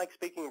you don't like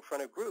speaking in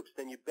front of groups,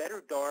 then you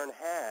better darn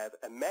have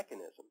a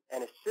mechanism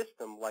and a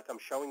system like I'm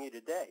showing you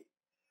today,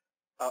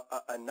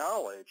 a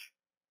knowledge,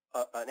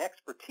 an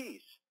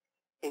expertise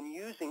in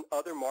using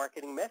other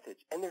marketing methods.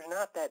 And there's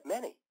not that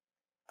many.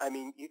 I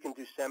mean, you can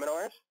do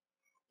seminars,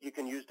 you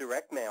can use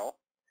direct mail,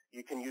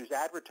 you can use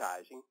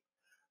advertising,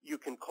 you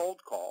can cold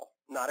call.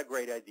 Not a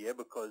great idea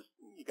because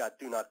you got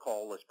do not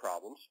call list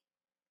problems.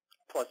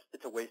 Plus,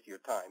 it's a waste of your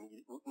time.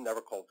 You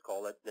never cold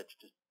call. That's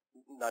just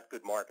not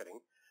good marketing.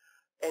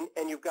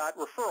 And you've got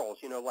referrals,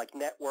 like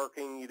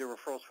networking, either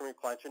referrals from your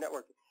clients or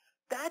networking.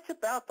 That's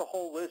about the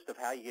whole list of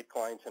how you get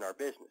clients in our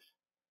business.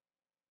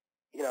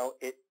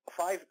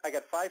 I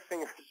got 5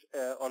 fingers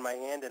on my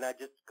hand, and I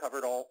just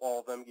covered all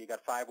of them. You got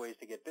 5 ways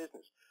to get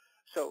business.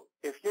 So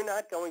if you're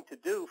not going to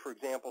do, for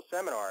example,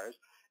 seminars,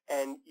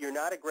 and you're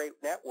not a great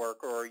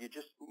networker, or you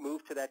just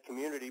moved to that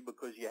community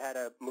because you had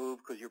to move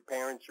because your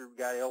parents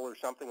got ill or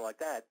something like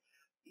that,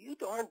 you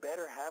darn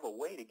better have a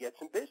way to get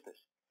some business.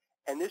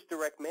 And this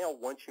direct mail,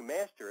 once you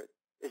master it,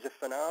 is a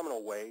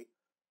phenomenal way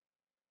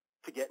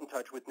to get in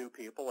touch with new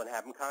people and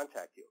have them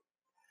contact you.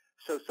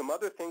 So some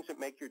other things that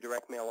make your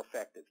direct mail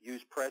effective.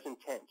 Use present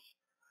tense.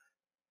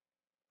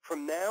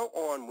 From now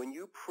on, when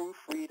you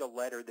proofread a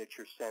letter that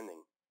you're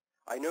sending,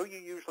 I know you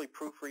usually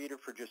proofread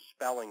it for just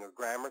spelling or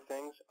grammar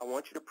things. I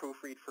want you to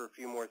proofread for a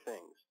few more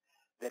things.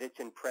 That it's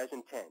in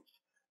present tense.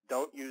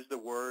 Don't use the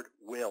word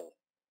will.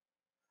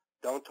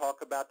 Don't talk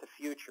about the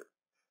future.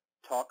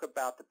 Talk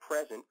about the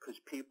present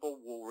because people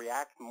will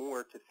react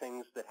more to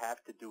things that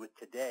have to do with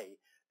today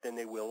than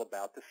they will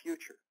about the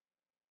future.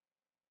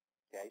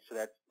 Okay, so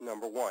that's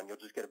number one. You'll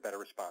just get a better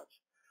response.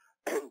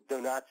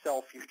 Do not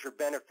sell future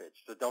benefits,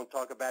 so don't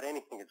talk about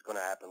anything that's going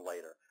to happen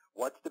later.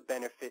 What's the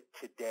benefit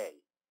today?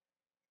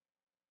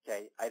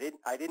 Okay, I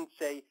didn't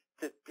say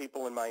to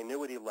people in my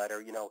annuity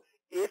letter,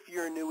 if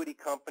your annuity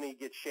company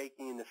gets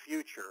shaky in the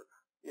future,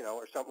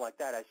 or something like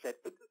that. I said,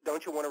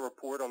 don't you want to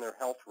report on their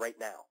health right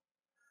now?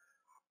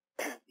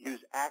 Use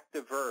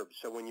active verbs.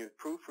 So when you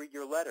proofread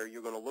your letter,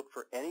 you're going to look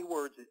for any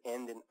words that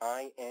end in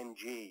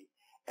ing,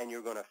 and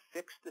you're going to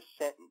fix the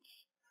sentence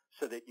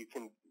so that you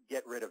can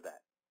get rid of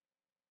that.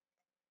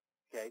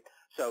 Okay?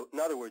 So in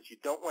other words, you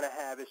don't want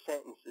to have a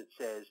sentence that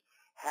says,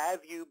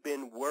 have you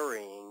been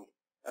worrying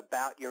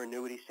about your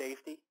annuity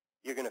safety?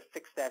 You're going to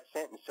fix that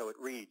sentence so it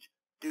reads,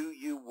 do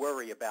you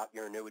worry about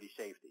your annuity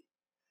safety?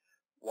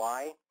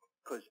 Why?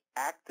 Because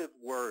active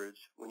words,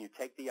 when you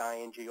take the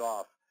ing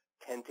off,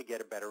 tend to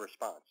get a better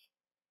response.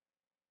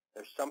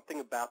 There's something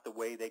about the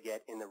way they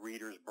get in the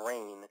reader's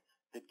brain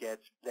that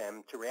gets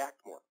them to react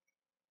more.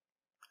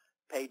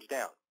 Page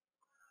down.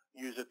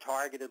 Use a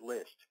targeted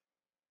list.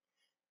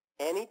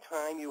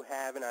 Anytime you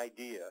have an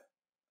idea,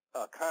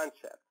 a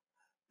concept,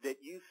 that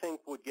you think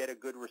would get a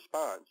good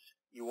response,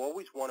 you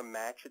always want to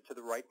match it to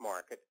the right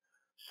market.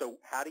 So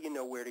how do you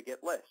know where to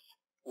get lists?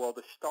 Well,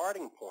 the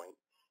starting point,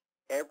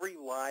 every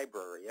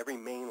library, every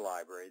main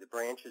library, the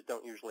branches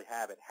don't usually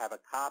have it, have a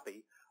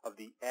copy of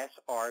the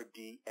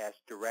SRDS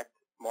Direct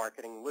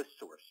Marketing List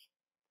Source.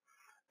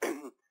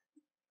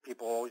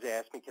 People always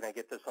ask me, can I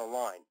get this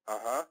online?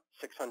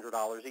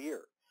 $600 a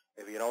year.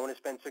 If you don't want to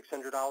spend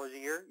 $600 a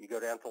year, you go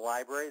down to the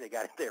library, they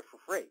got it there for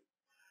free.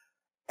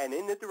 And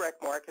in the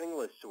Direct Marketing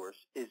List Source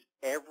is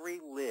every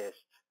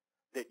list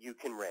that you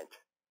can rent.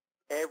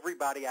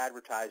 Everybody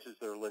advertises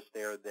their list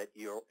there that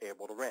you're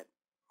able to rent.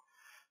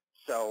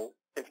 So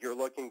if you're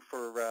looking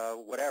for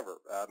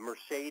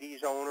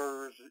Mercedes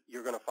owners,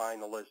 you're going to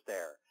find the list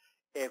there.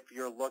 If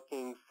you're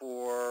looking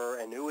for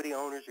annuity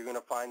owners, you're going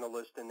to find the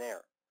list in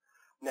there.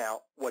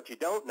 Now, what you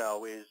don't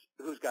know is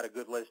who's got a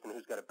good list and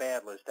who's got a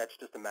bad list. That's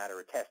just a matter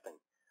of testing.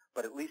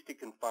 But at least you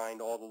can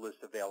find all the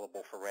lists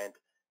available for rent,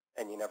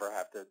 and you never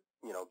have to,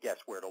 guess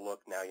where to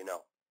look. Now you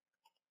know.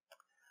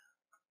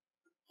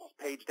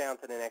 Page down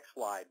to the next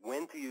slide.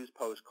 When to use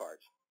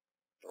postcards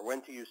or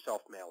when to use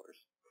self-mailers.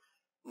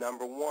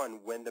 Number one,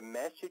 when the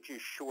message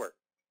is short.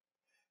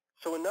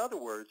 So in other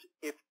words,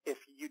 if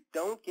you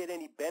don't get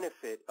any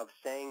benefit of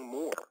saying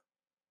more,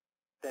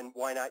 then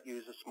why not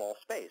use a small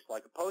space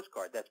like a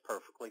postcard? That's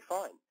perfectly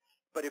fine.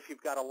 But if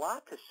you've got a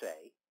lot to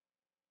say,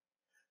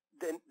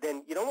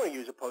 then you don't want to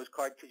use a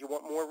postcard because you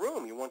want more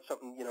room. You want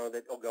something,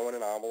 that will go in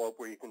an envelope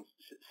where you can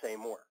say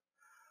more.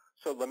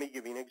 So let me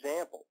give you an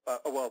example.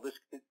 Well, this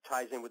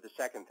ties in with the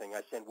second thing.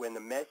 I said when the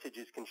message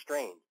is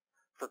constrained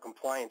for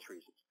compliance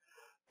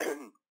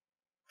reasons.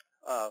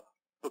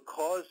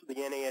 Because the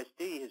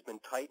NASD has been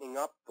tightening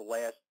up the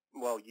last,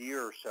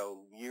 year or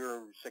so,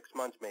 6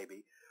 months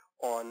maybe,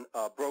 on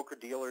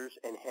broker-dealers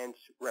and hence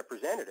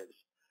representatives,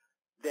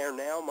 they're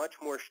now much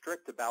more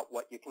strict about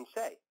what you can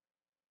say.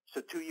 So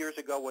 2 years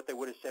ago, what they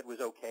would have said was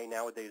okay.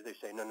 Nowadays, they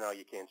say, no,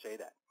 you can't say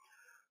that.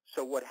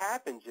 So what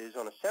happens is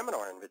on a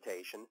seminar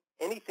invitation,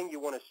 anything you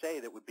want to say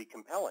that would be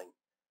compelling,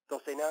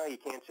 they'll say, no, you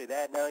can't say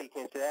that. No, you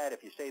can't say that.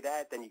 If you say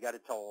that, then you got to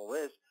tell all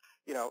this.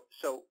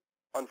 So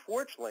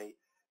unfortunately,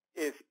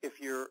 if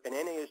you're an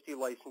NASD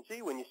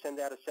licensee, when you send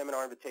out a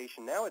seminar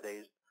invitation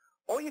nowadays,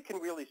 all you can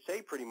really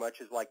say pretty much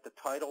is like the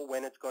title,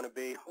 when it's going to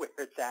be, where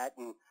it's at,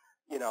 and,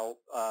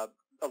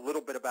 a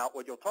little bit about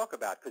what you'll talk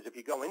about. Because if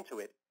you go into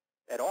it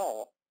at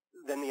all,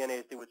 then the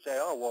NASD would say,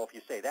 oh, well, if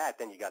you say that,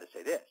 then you got to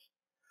say this.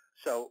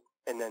 So,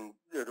 and then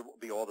there will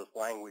be all this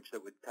language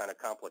that would kind of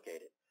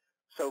complicate it.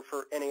 So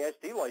for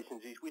NASD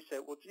licensees, we say,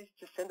 well, geez,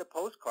 just send a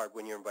postcard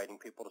when you're inviting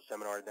people to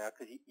seminars now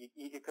because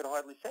you could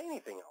hardly say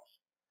anything else.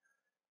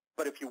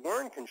 But if you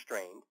weren't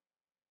constrained,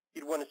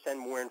 you'd want to send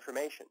more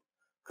information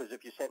because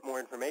if you sent more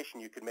information,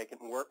 you could make it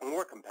more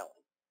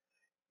compelling.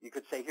 You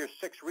could say, here's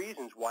 6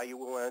 reasons why you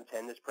will want to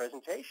attend this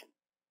presentation.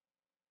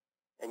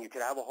 And you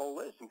could have a whole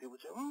list, and people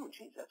would say,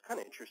 geez, that's kind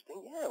of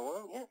interesting. Yeah,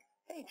 well, yeah.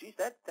 Hey, geez,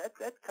 that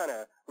kind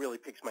of really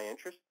piques my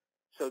interest.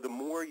 So the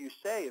more you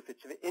say, if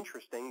it's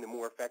interesting, the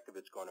more effective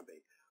it's going to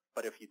be.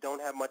 But if you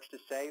don't have much to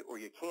say or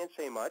you can't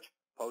say much,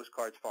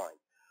 postcards fine.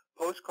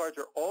 Postcards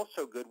are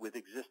also good with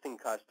existing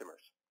customers.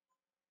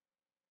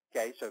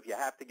 Okay, so if you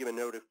have to give a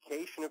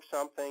notification of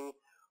something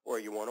or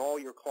you want all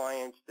your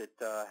clients that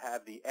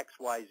have the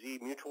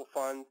XYZ mutual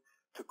fund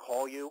to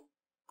call you,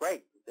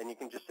 great. Then you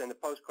can just send a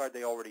postcard.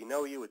 They already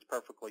know you. It's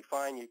perfectly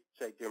fine. You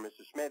say, dear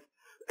Mr. Smith,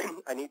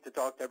 I need to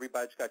talk to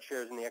everybody that's got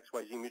shares in the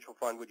XYZ mutual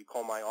fund. Would you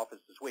call my office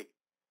this week?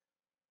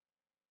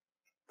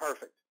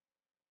 Perfect.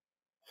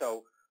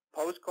 So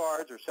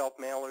postcards or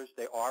self-mailers,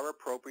 they are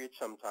appropriate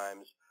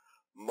sometimes.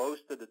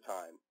 Most of the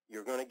time,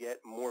 you're going to get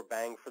more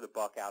bang for the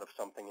buck out of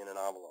something in an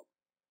envelope.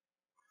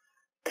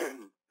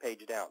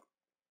 Page down.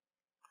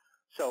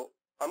 So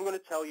I'm going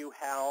to tell you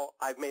how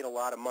I've made a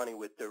lot of money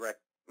with direct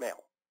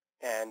mail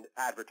and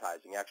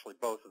advertising, actually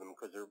both of them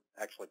because they're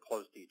actually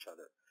close to each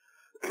other.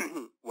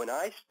 When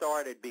I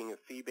started being a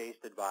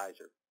fee-based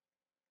advisor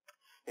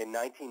in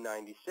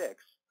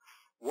 1996,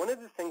 one of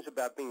the things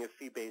about being a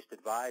fee-based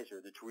advisor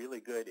that's really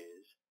good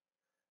is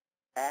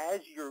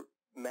as your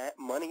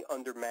money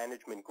under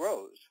management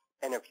grows,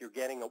 and if you're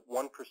getting a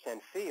 1%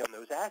 fee on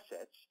those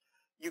assets,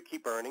 you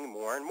keep earning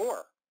more and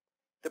more.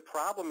 The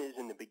problem is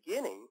in the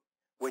beginning,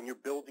 when you're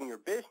building your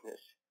business,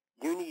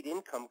 you need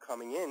income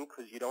coming in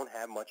because you don't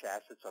have much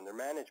assets under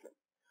management.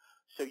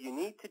 So you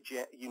need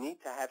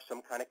to have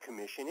some kind of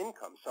commission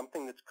income,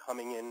 something that's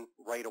coming in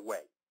right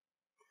away.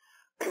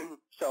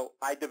 So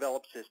I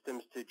developed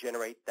systems to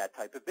generate that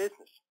type of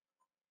business.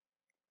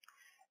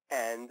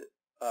 And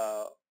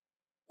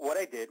what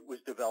I did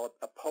was develop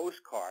a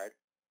postcard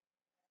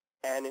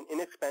and an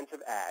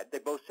inexpensive ad. They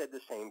both said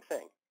the same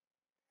thing.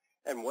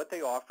 And what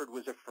they offered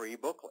was a free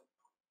booklet.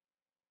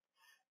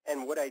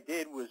 And what I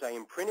did was I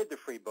imprinted the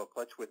free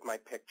booklets with my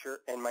picture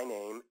and my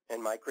name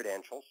and my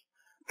credentials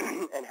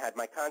and had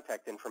my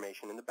contact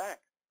information in the back.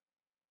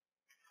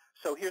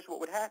 So here's what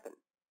would happen.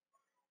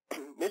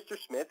 Mr.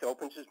 Smith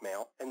opens his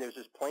mail, and there's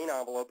this plain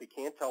envelope. He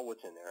can't tell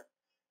what's in there.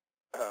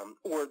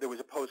 Or there was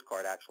a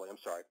postcard, actually. I'm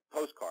sorry,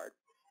 postcard.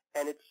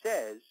 And it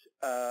says,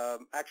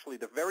 actually,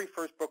 the very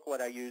first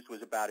booklet I used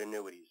was about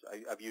annuities.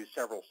 I've used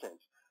several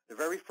since. The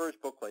very first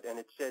booklet, and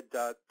it said,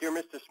 Dear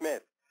Mr.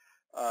 Smith,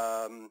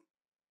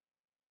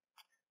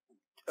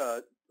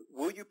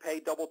 will you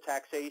pay double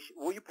taxation?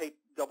 Will you pay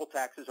double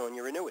taxes on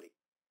your annuity?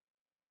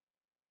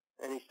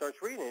 And he starts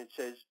reading it. It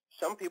says,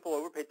 some people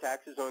overpay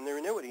taxes on their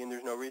annuity, and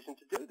there's no reason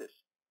to do this.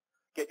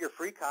 Get your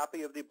free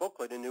copy of the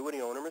booklet,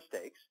 Annuity Owner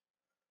Mistakes,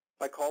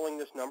 by calling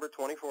this number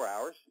 24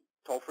 hours,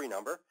 toll-free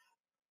number,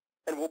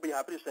 and we'll be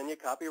happy to send you a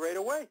copy right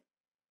away.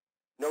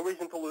 No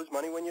reason to lose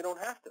money when you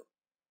don't have to.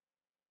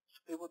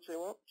 So people would say,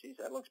 well, geez,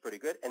 that looks pretty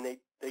good, and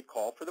they'd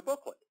call for the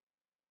booklet.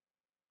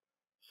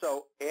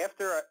 So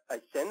after I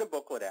send the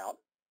booklet out,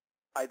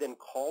 I then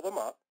call them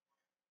up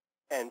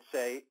and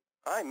say,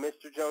 hi,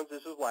 Mr. Jones,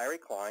 this is Larry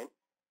Klein,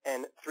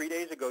 and 3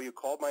 days ago you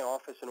called my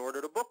office and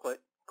ordered a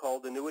booklet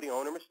called Annuity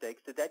Owner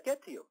Mistakes. Did that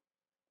get to you?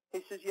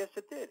 He says, yes,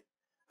 it did.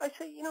 I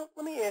say,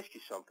 let me ask you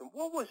something.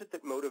 What was it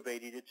that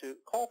motivated you to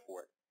call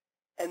for it?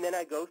 And then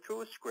I go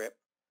through a script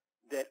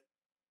that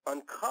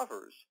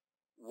uncovers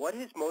what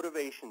his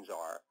motivations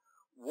are,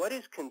 what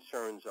his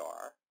concerns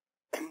are,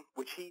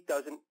 which he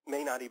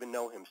may not even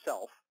know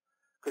himself.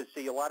 Because,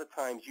 see, a lot of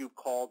times you've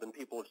called and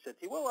people have said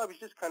to you, well, I was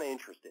just kind of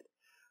interested.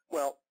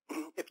 Well,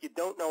 if you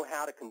don't know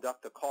how to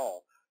conduct a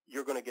call,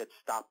 you're going to get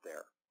stopped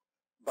there.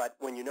 But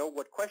when you know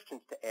what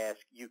questions to ask,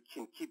 you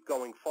can keep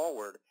going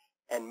forward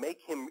and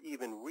make him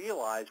even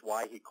realize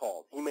why he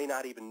called. He may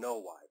not even know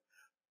why.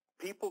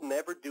 People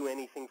never do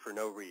anything for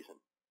no reason.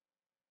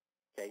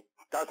 Okay?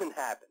 Doesn't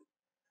happen.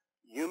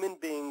 Human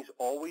beings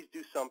always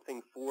do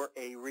something for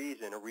a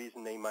reason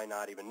they might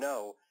not even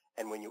know,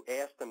 and when you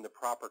ask them the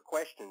proper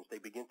questions, they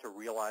begin to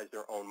realize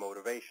their own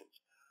motivations.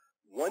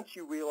 Once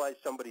you realize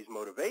somebody's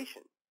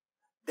motivation,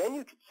 then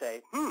you could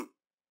say,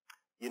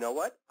 you know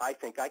what? I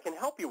think I can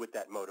help you with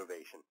that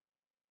motivation.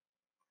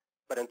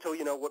 But until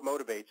you know what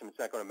motivates them, it's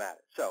not going to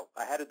matter. So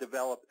I had to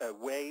develop a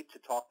way to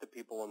talk to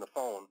people on the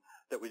phone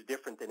that was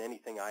different than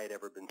anything I had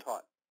ever been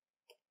taught.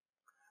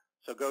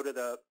 So go to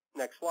the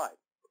next slide.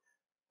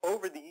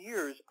 Over the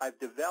years, I've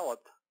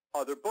developed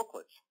other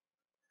booklets.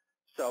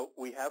 So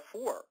we have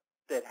 4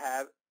 that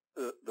have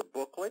the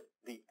booklet,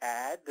 the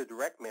ad, the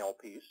direct mail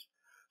piece,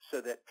 so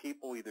that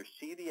people either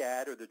see the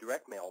ad or the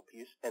direct mail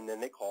piece, and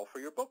then they call for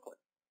your booklet.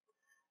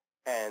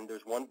 And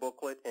there's one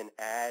booklet, an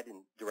ad,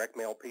 and direct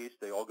mail piece,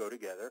 they all go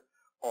together,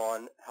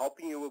 on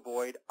helping you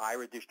avoid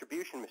IRA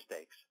distribution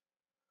mistakes.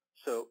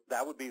 So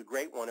that would be a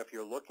great one if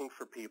you're looking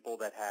for people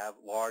that have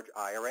large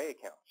IRA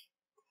accounts.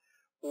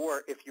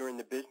 Or if you're in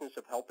the business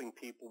of helping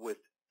people with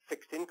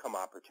fixed income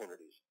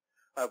opportunities.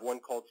 I have one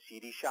called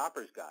CD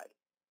Shopper's Guide.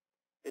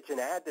 It's an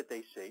ad that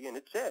they see, and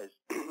it says,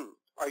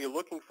 are you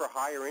looking for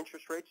higher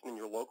interest rates than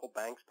your local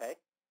banks pay?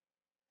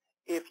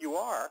 If you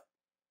are,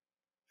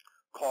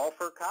 call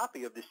for a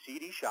copy of the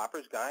CD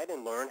Shopper's Guide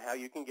and learn how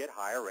you can get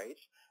higher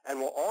rates. And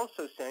we'll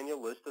also send you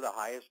a list of the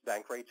highest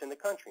bank rates in the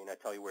country, and I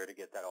tell you where to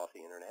get that off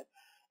the internet.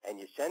 And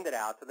you send it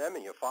out to them,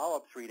 and you follow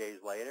up 3 days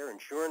later,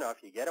 and sure enough,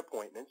 you get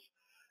appointments.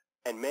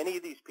 And many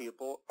of these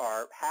people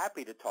are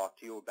happy to talk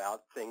to you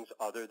about things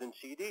other than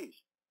CDs.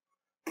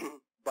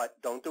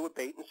 But don't do a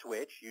bait and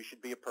switch. You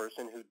should be a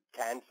person who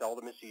can sell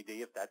them a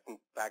CD if that's in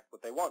fact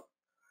what they want.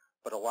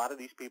 But a lot of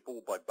these people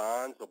will buy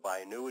bonds, they'll buy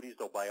annuities,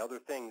 they'll buy other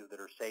things that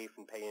are safe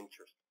and pay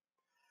interest.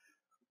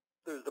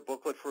 There's the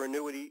booklet for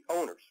annuity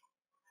owners.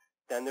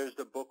 Then there's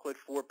the booklet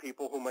for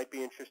people who might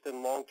be interested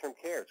in long-term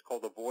care. It's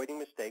called Avoiding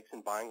Mistakes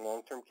in Buying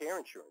Long-Term Care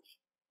Insurance.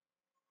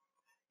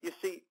 You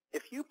see,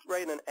 if you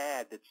write an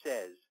ad that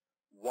says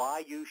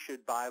why you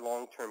should buy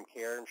long-term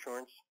care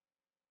insurance,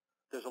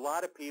 there's a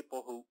lot of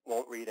people who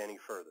won't read any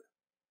further.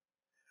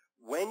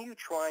 When you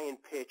try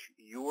and pitch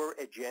your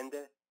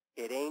agenda,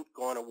 it ain't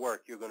going to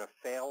work. You're going to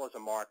fail as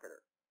a marketer.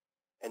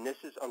 And this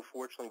is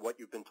unfortunately what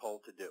you've been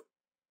told to do.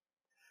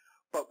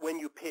 But when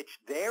you pitch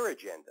their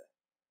agenda,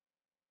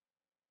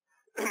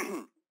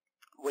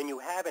 when you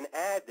have an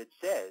ad that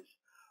says,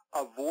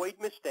 avoid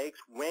mistakes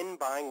when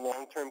buying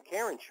long-term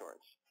care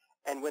insurance,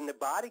 and when the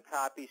body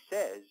copy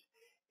says,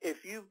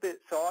 if you've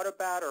thought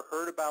about or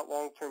heard about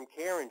long-term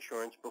care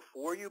insurance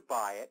before you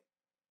buy it,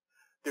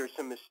 there's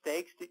some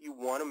mistakes that you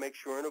want to make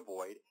sure and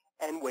avoid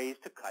and ways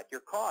to cut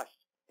your costs.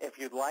 If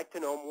you'd like to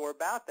know more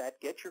about that,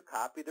 get your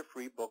copy of the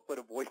free booklet,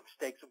 Avoid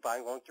Mistakes of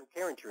Buying Long-Term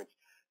Care Insurance.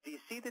 Do you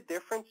see the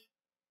difference?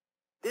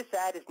 This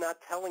ad is not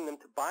telling them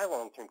to buy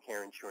long-term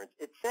care insurance.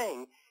 It's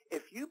saying,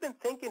 if you've been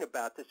thinking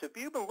about this, if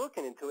you've been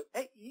looking into it,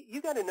 hey,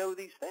 you got to know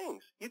these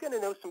things. You got to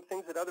know some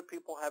things that other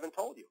people haven't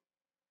told you.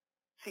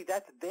 See,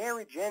 that's their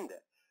agenda.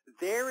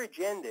 Their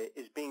agenda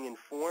is being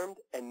informed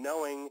and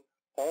knowing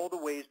all the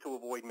ways to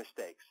avoid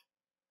mistakes.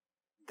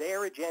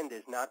 Their agenda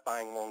is not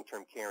buying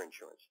long-term care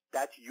insurance.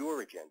 That's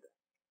your agenda.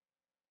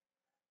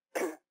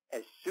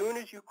 As soon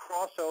as you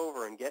cross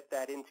over and get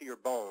that into your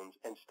bones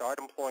and start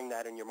employing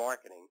that in your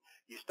marketing,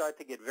 you start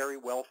to get very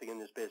wealthy in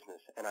this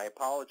business. And I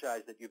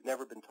apologize that you've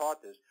never been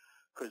taught this,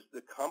 because the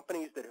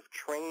companies that have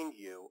trained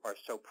you are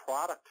so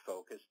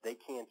product-focused, they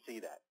can't see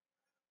that.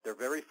 They're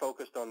very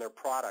focused on their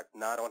product,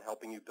 not on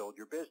helping you build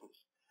your business.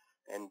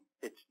 And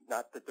it's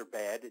not that they're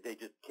bad, they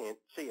just can't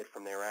see it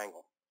from their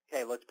angle.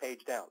 Okay, let's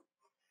page down.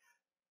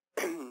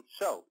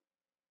 So,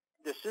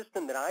 the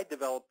system that I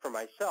developed for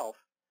myself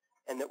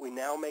and that we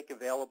now make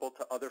available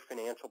to other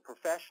financial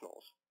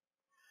professionals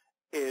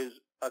is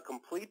a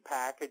complete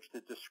package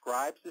that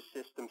describes the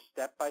system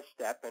step by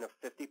step in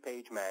a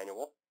 50-page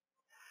manual.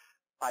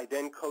 I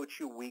then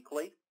coach you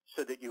weekly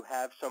so that you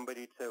have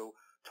somebody to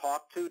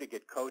talk to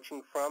get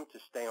coaching from, to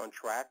stay on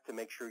track, to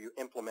make sure you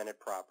implement it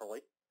properly.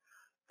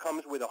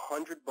 Comes with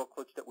 100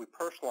 booklets that we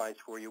personalize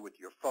for you with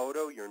your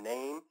photo, your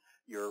name,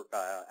 your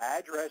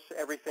address,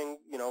 everything,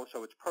 you know,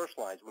 so it's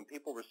personalized. When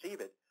people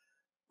receive it,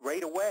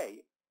 right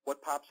away,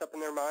 what pops up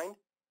in their mind?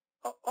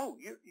 Oh,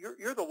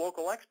 you're the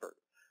local expert.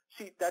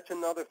 See, that's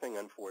another thing,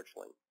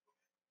 unfortunately.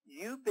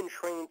 You've been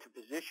trained to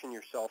position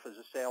yourself as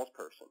a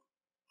salesperson.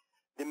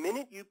 The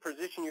minute you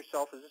position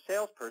yourself as a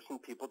salesperson,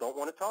 people don't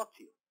want to talk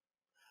to you.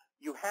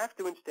 You have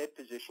to instead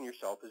position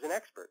yourself as an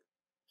expert.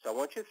 So I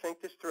want you to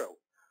think this through.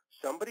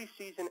 Somebody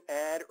sees an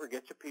ad or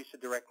gets a piece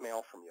of direct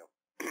mail from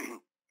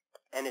you,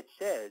 and it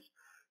says,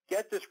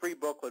 get this free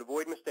booklet,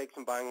 Avoid Mistakes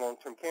in Buying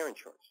Long-Term Care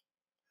Insurance.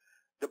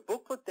 The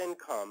booklet then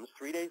comes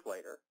 3 days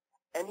later,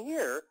 and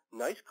here,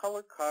 nice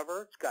colored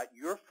cover, it's got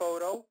your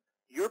photo,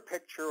 your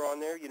picture on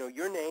there, you know,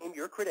 your name,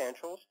 your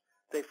credentials.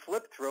 They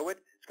flip through it.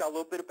 It's got a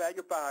little bit about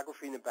your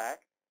biography in the back,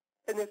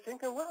 and they're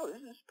thinking, wow,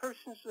 this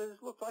person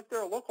looks like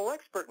they're a local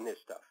expert in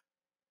this stuff.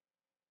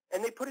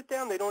 And they put it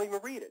down. They don't even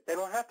read it. They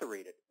don't have to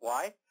read it.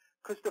 Why?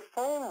 Because the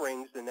phone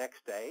rings the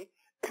next day,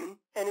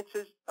 and it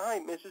says, hi,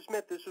 Mrs.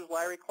 Smith, this is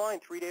Larry Klein.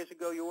 3 days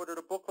ago, you ordered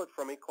a booklet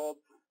from me called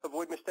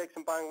Avoid Mistakes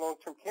in Buying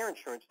Long-Term Care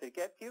Insurance. Did it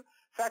get to you? In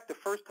fact, the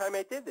first time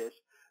I did this,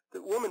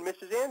 the woman,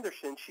 Mrs.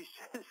 Anderson, she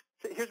says,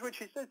 here's what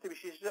she says to me.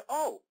 She says,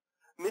 oh,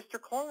 Mr.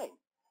 Klein.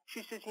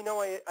 She says, you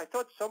know, I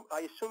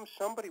assumed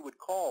somebody would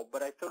call,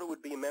 but I thought it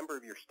would be a member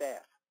of your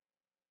staff.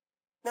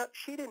 Now,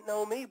 she didn't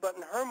know me, but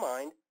in her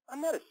mind,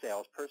 I'm not a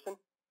salesperson.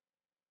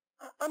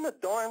 I'm a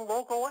darn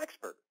local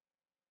expert.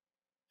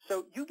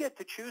 So you get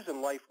to choose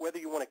in life whether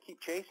you want to keep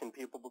chasing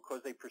people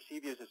because they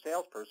perceive you as a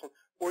salesperson,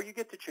 or you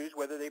get to choose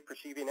whether they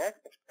perceive you an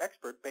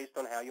expert based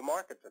on how you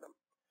market to them.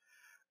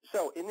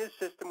 So in this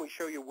system, we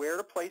show you where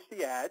to place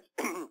the ads,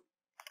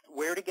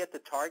 where to get the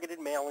targeted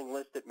mailing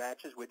list that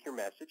matches with your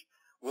message.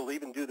 We'll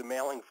even do the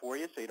mailing for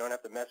you, so you don't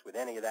have to mess with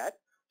any of that.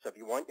 So if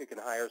you want, you can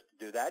hire us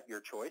to do that,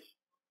 your choice.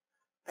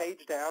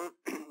 Page down,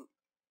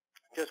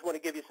 just want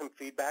to give you some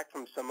feedback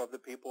from some of the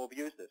people who've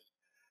used this.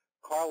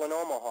 Carl in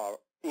Omaha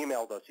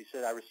emailed us. He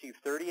said, I received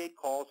 38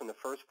 calls in the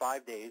first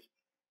 5 days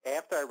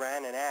after I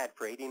ran an ad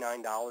for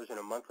 $89 in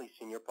a monthly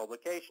senior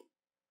publication.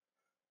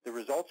 The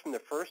results from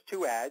the first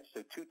 2 ads,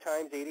 so 2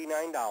 times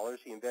 $89,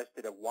 he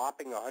invested a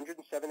whopping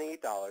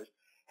 $178,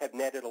 have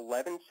netted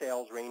 11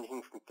 sales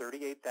ranging from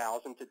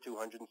 $38,000 to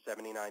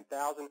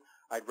 $279,000.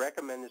 I'd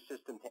recommend the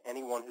system to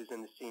anyone who's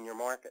in the senior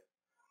market.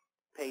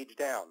 Page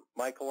down,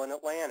 Michael in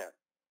Atlanta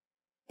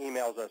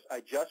emails us,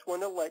 I just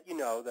want to let you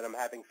know that I'm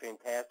having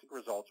fantastic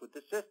results with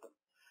the system.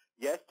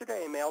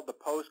 Yesterday, I mailed the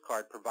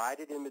postcard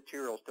provided in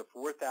materials to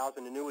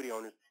 4,000 annuity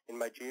owners in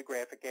my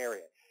geographic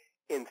area.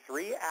 In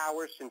 3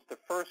 hours since the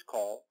first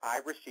call,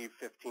 I've received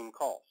 15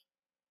 calls.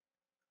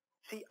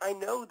 See, I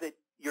know that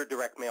your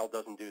direct mail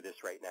doesn't do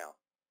this right now.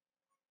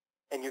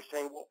 And you're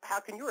saying, well,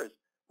 how can yours?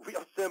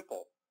 Real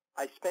simple.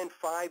 I spent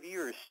 5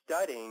 years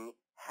studying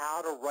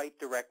how to write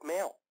direct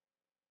mail.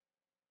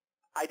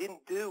 I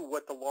didn't do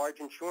what the large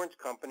insurance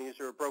companies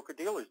or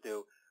broker-dealers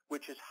do,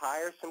 which is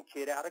hire some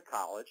kid out of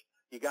college.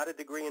 You got a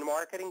degree in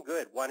marketing?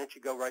 Good. Why don't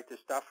you go write this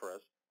stuff for us?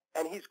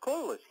 And he's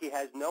clueless. He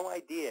has no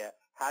idea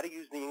how to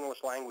use the English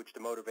language to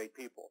motivate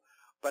people.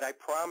 But I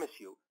promise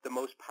you, the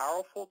most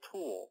powerful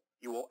tool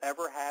you will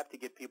ever have to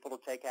get people to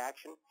take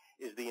action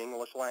is the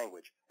English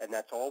language. And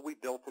that's all we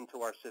built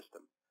into our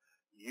system.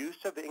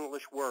 Use of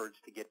English words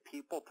to get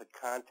people to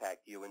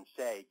contact you and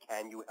say,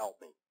 can you help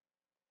me?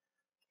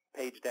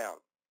 Page down.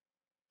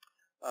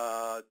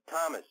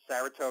 Thomas,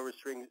 Saratoga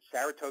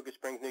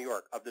Springs, New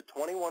York. Of the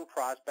 21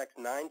 prospects,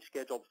 9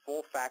 scheduled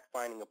full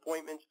fact-finding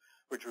appointments,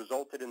 which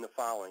resulted in the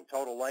following.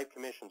 Total life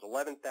commissions,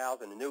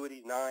 $11,000.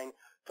 Annuities, 9.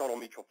 Total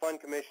mutual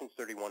fund commissions,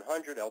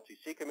 $3,100.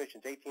 LTC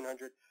commissions,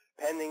 $1,800.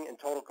 Pending and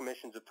total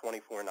commissions of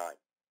 $24,900.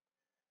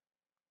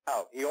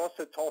 Oh, he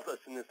also told us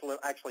in this,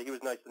 actually he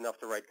was nice enough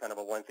to write kind of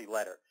a lengthy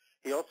letter.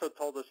 He also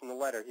told us in the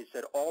letter, he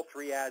said all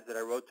 3 ads that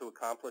I wrote to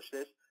accomplish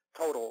this,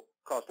 total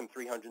cost him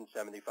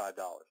 $375.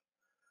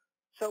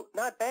 So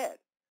not bad.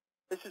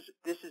 This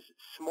is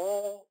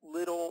small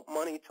little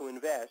money to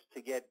invest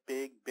to get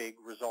big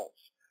results,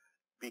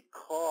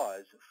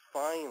 because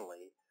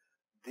finally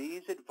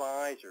these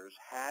advisors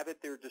have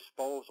at their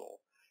disposal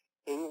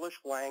English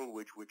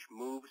language which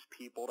moves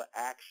people to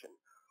action,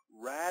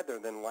 rather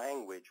than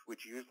language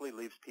which usually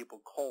leaves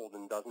people cold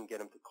and doesn't get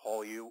them to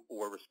call you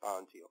or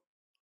respond to you.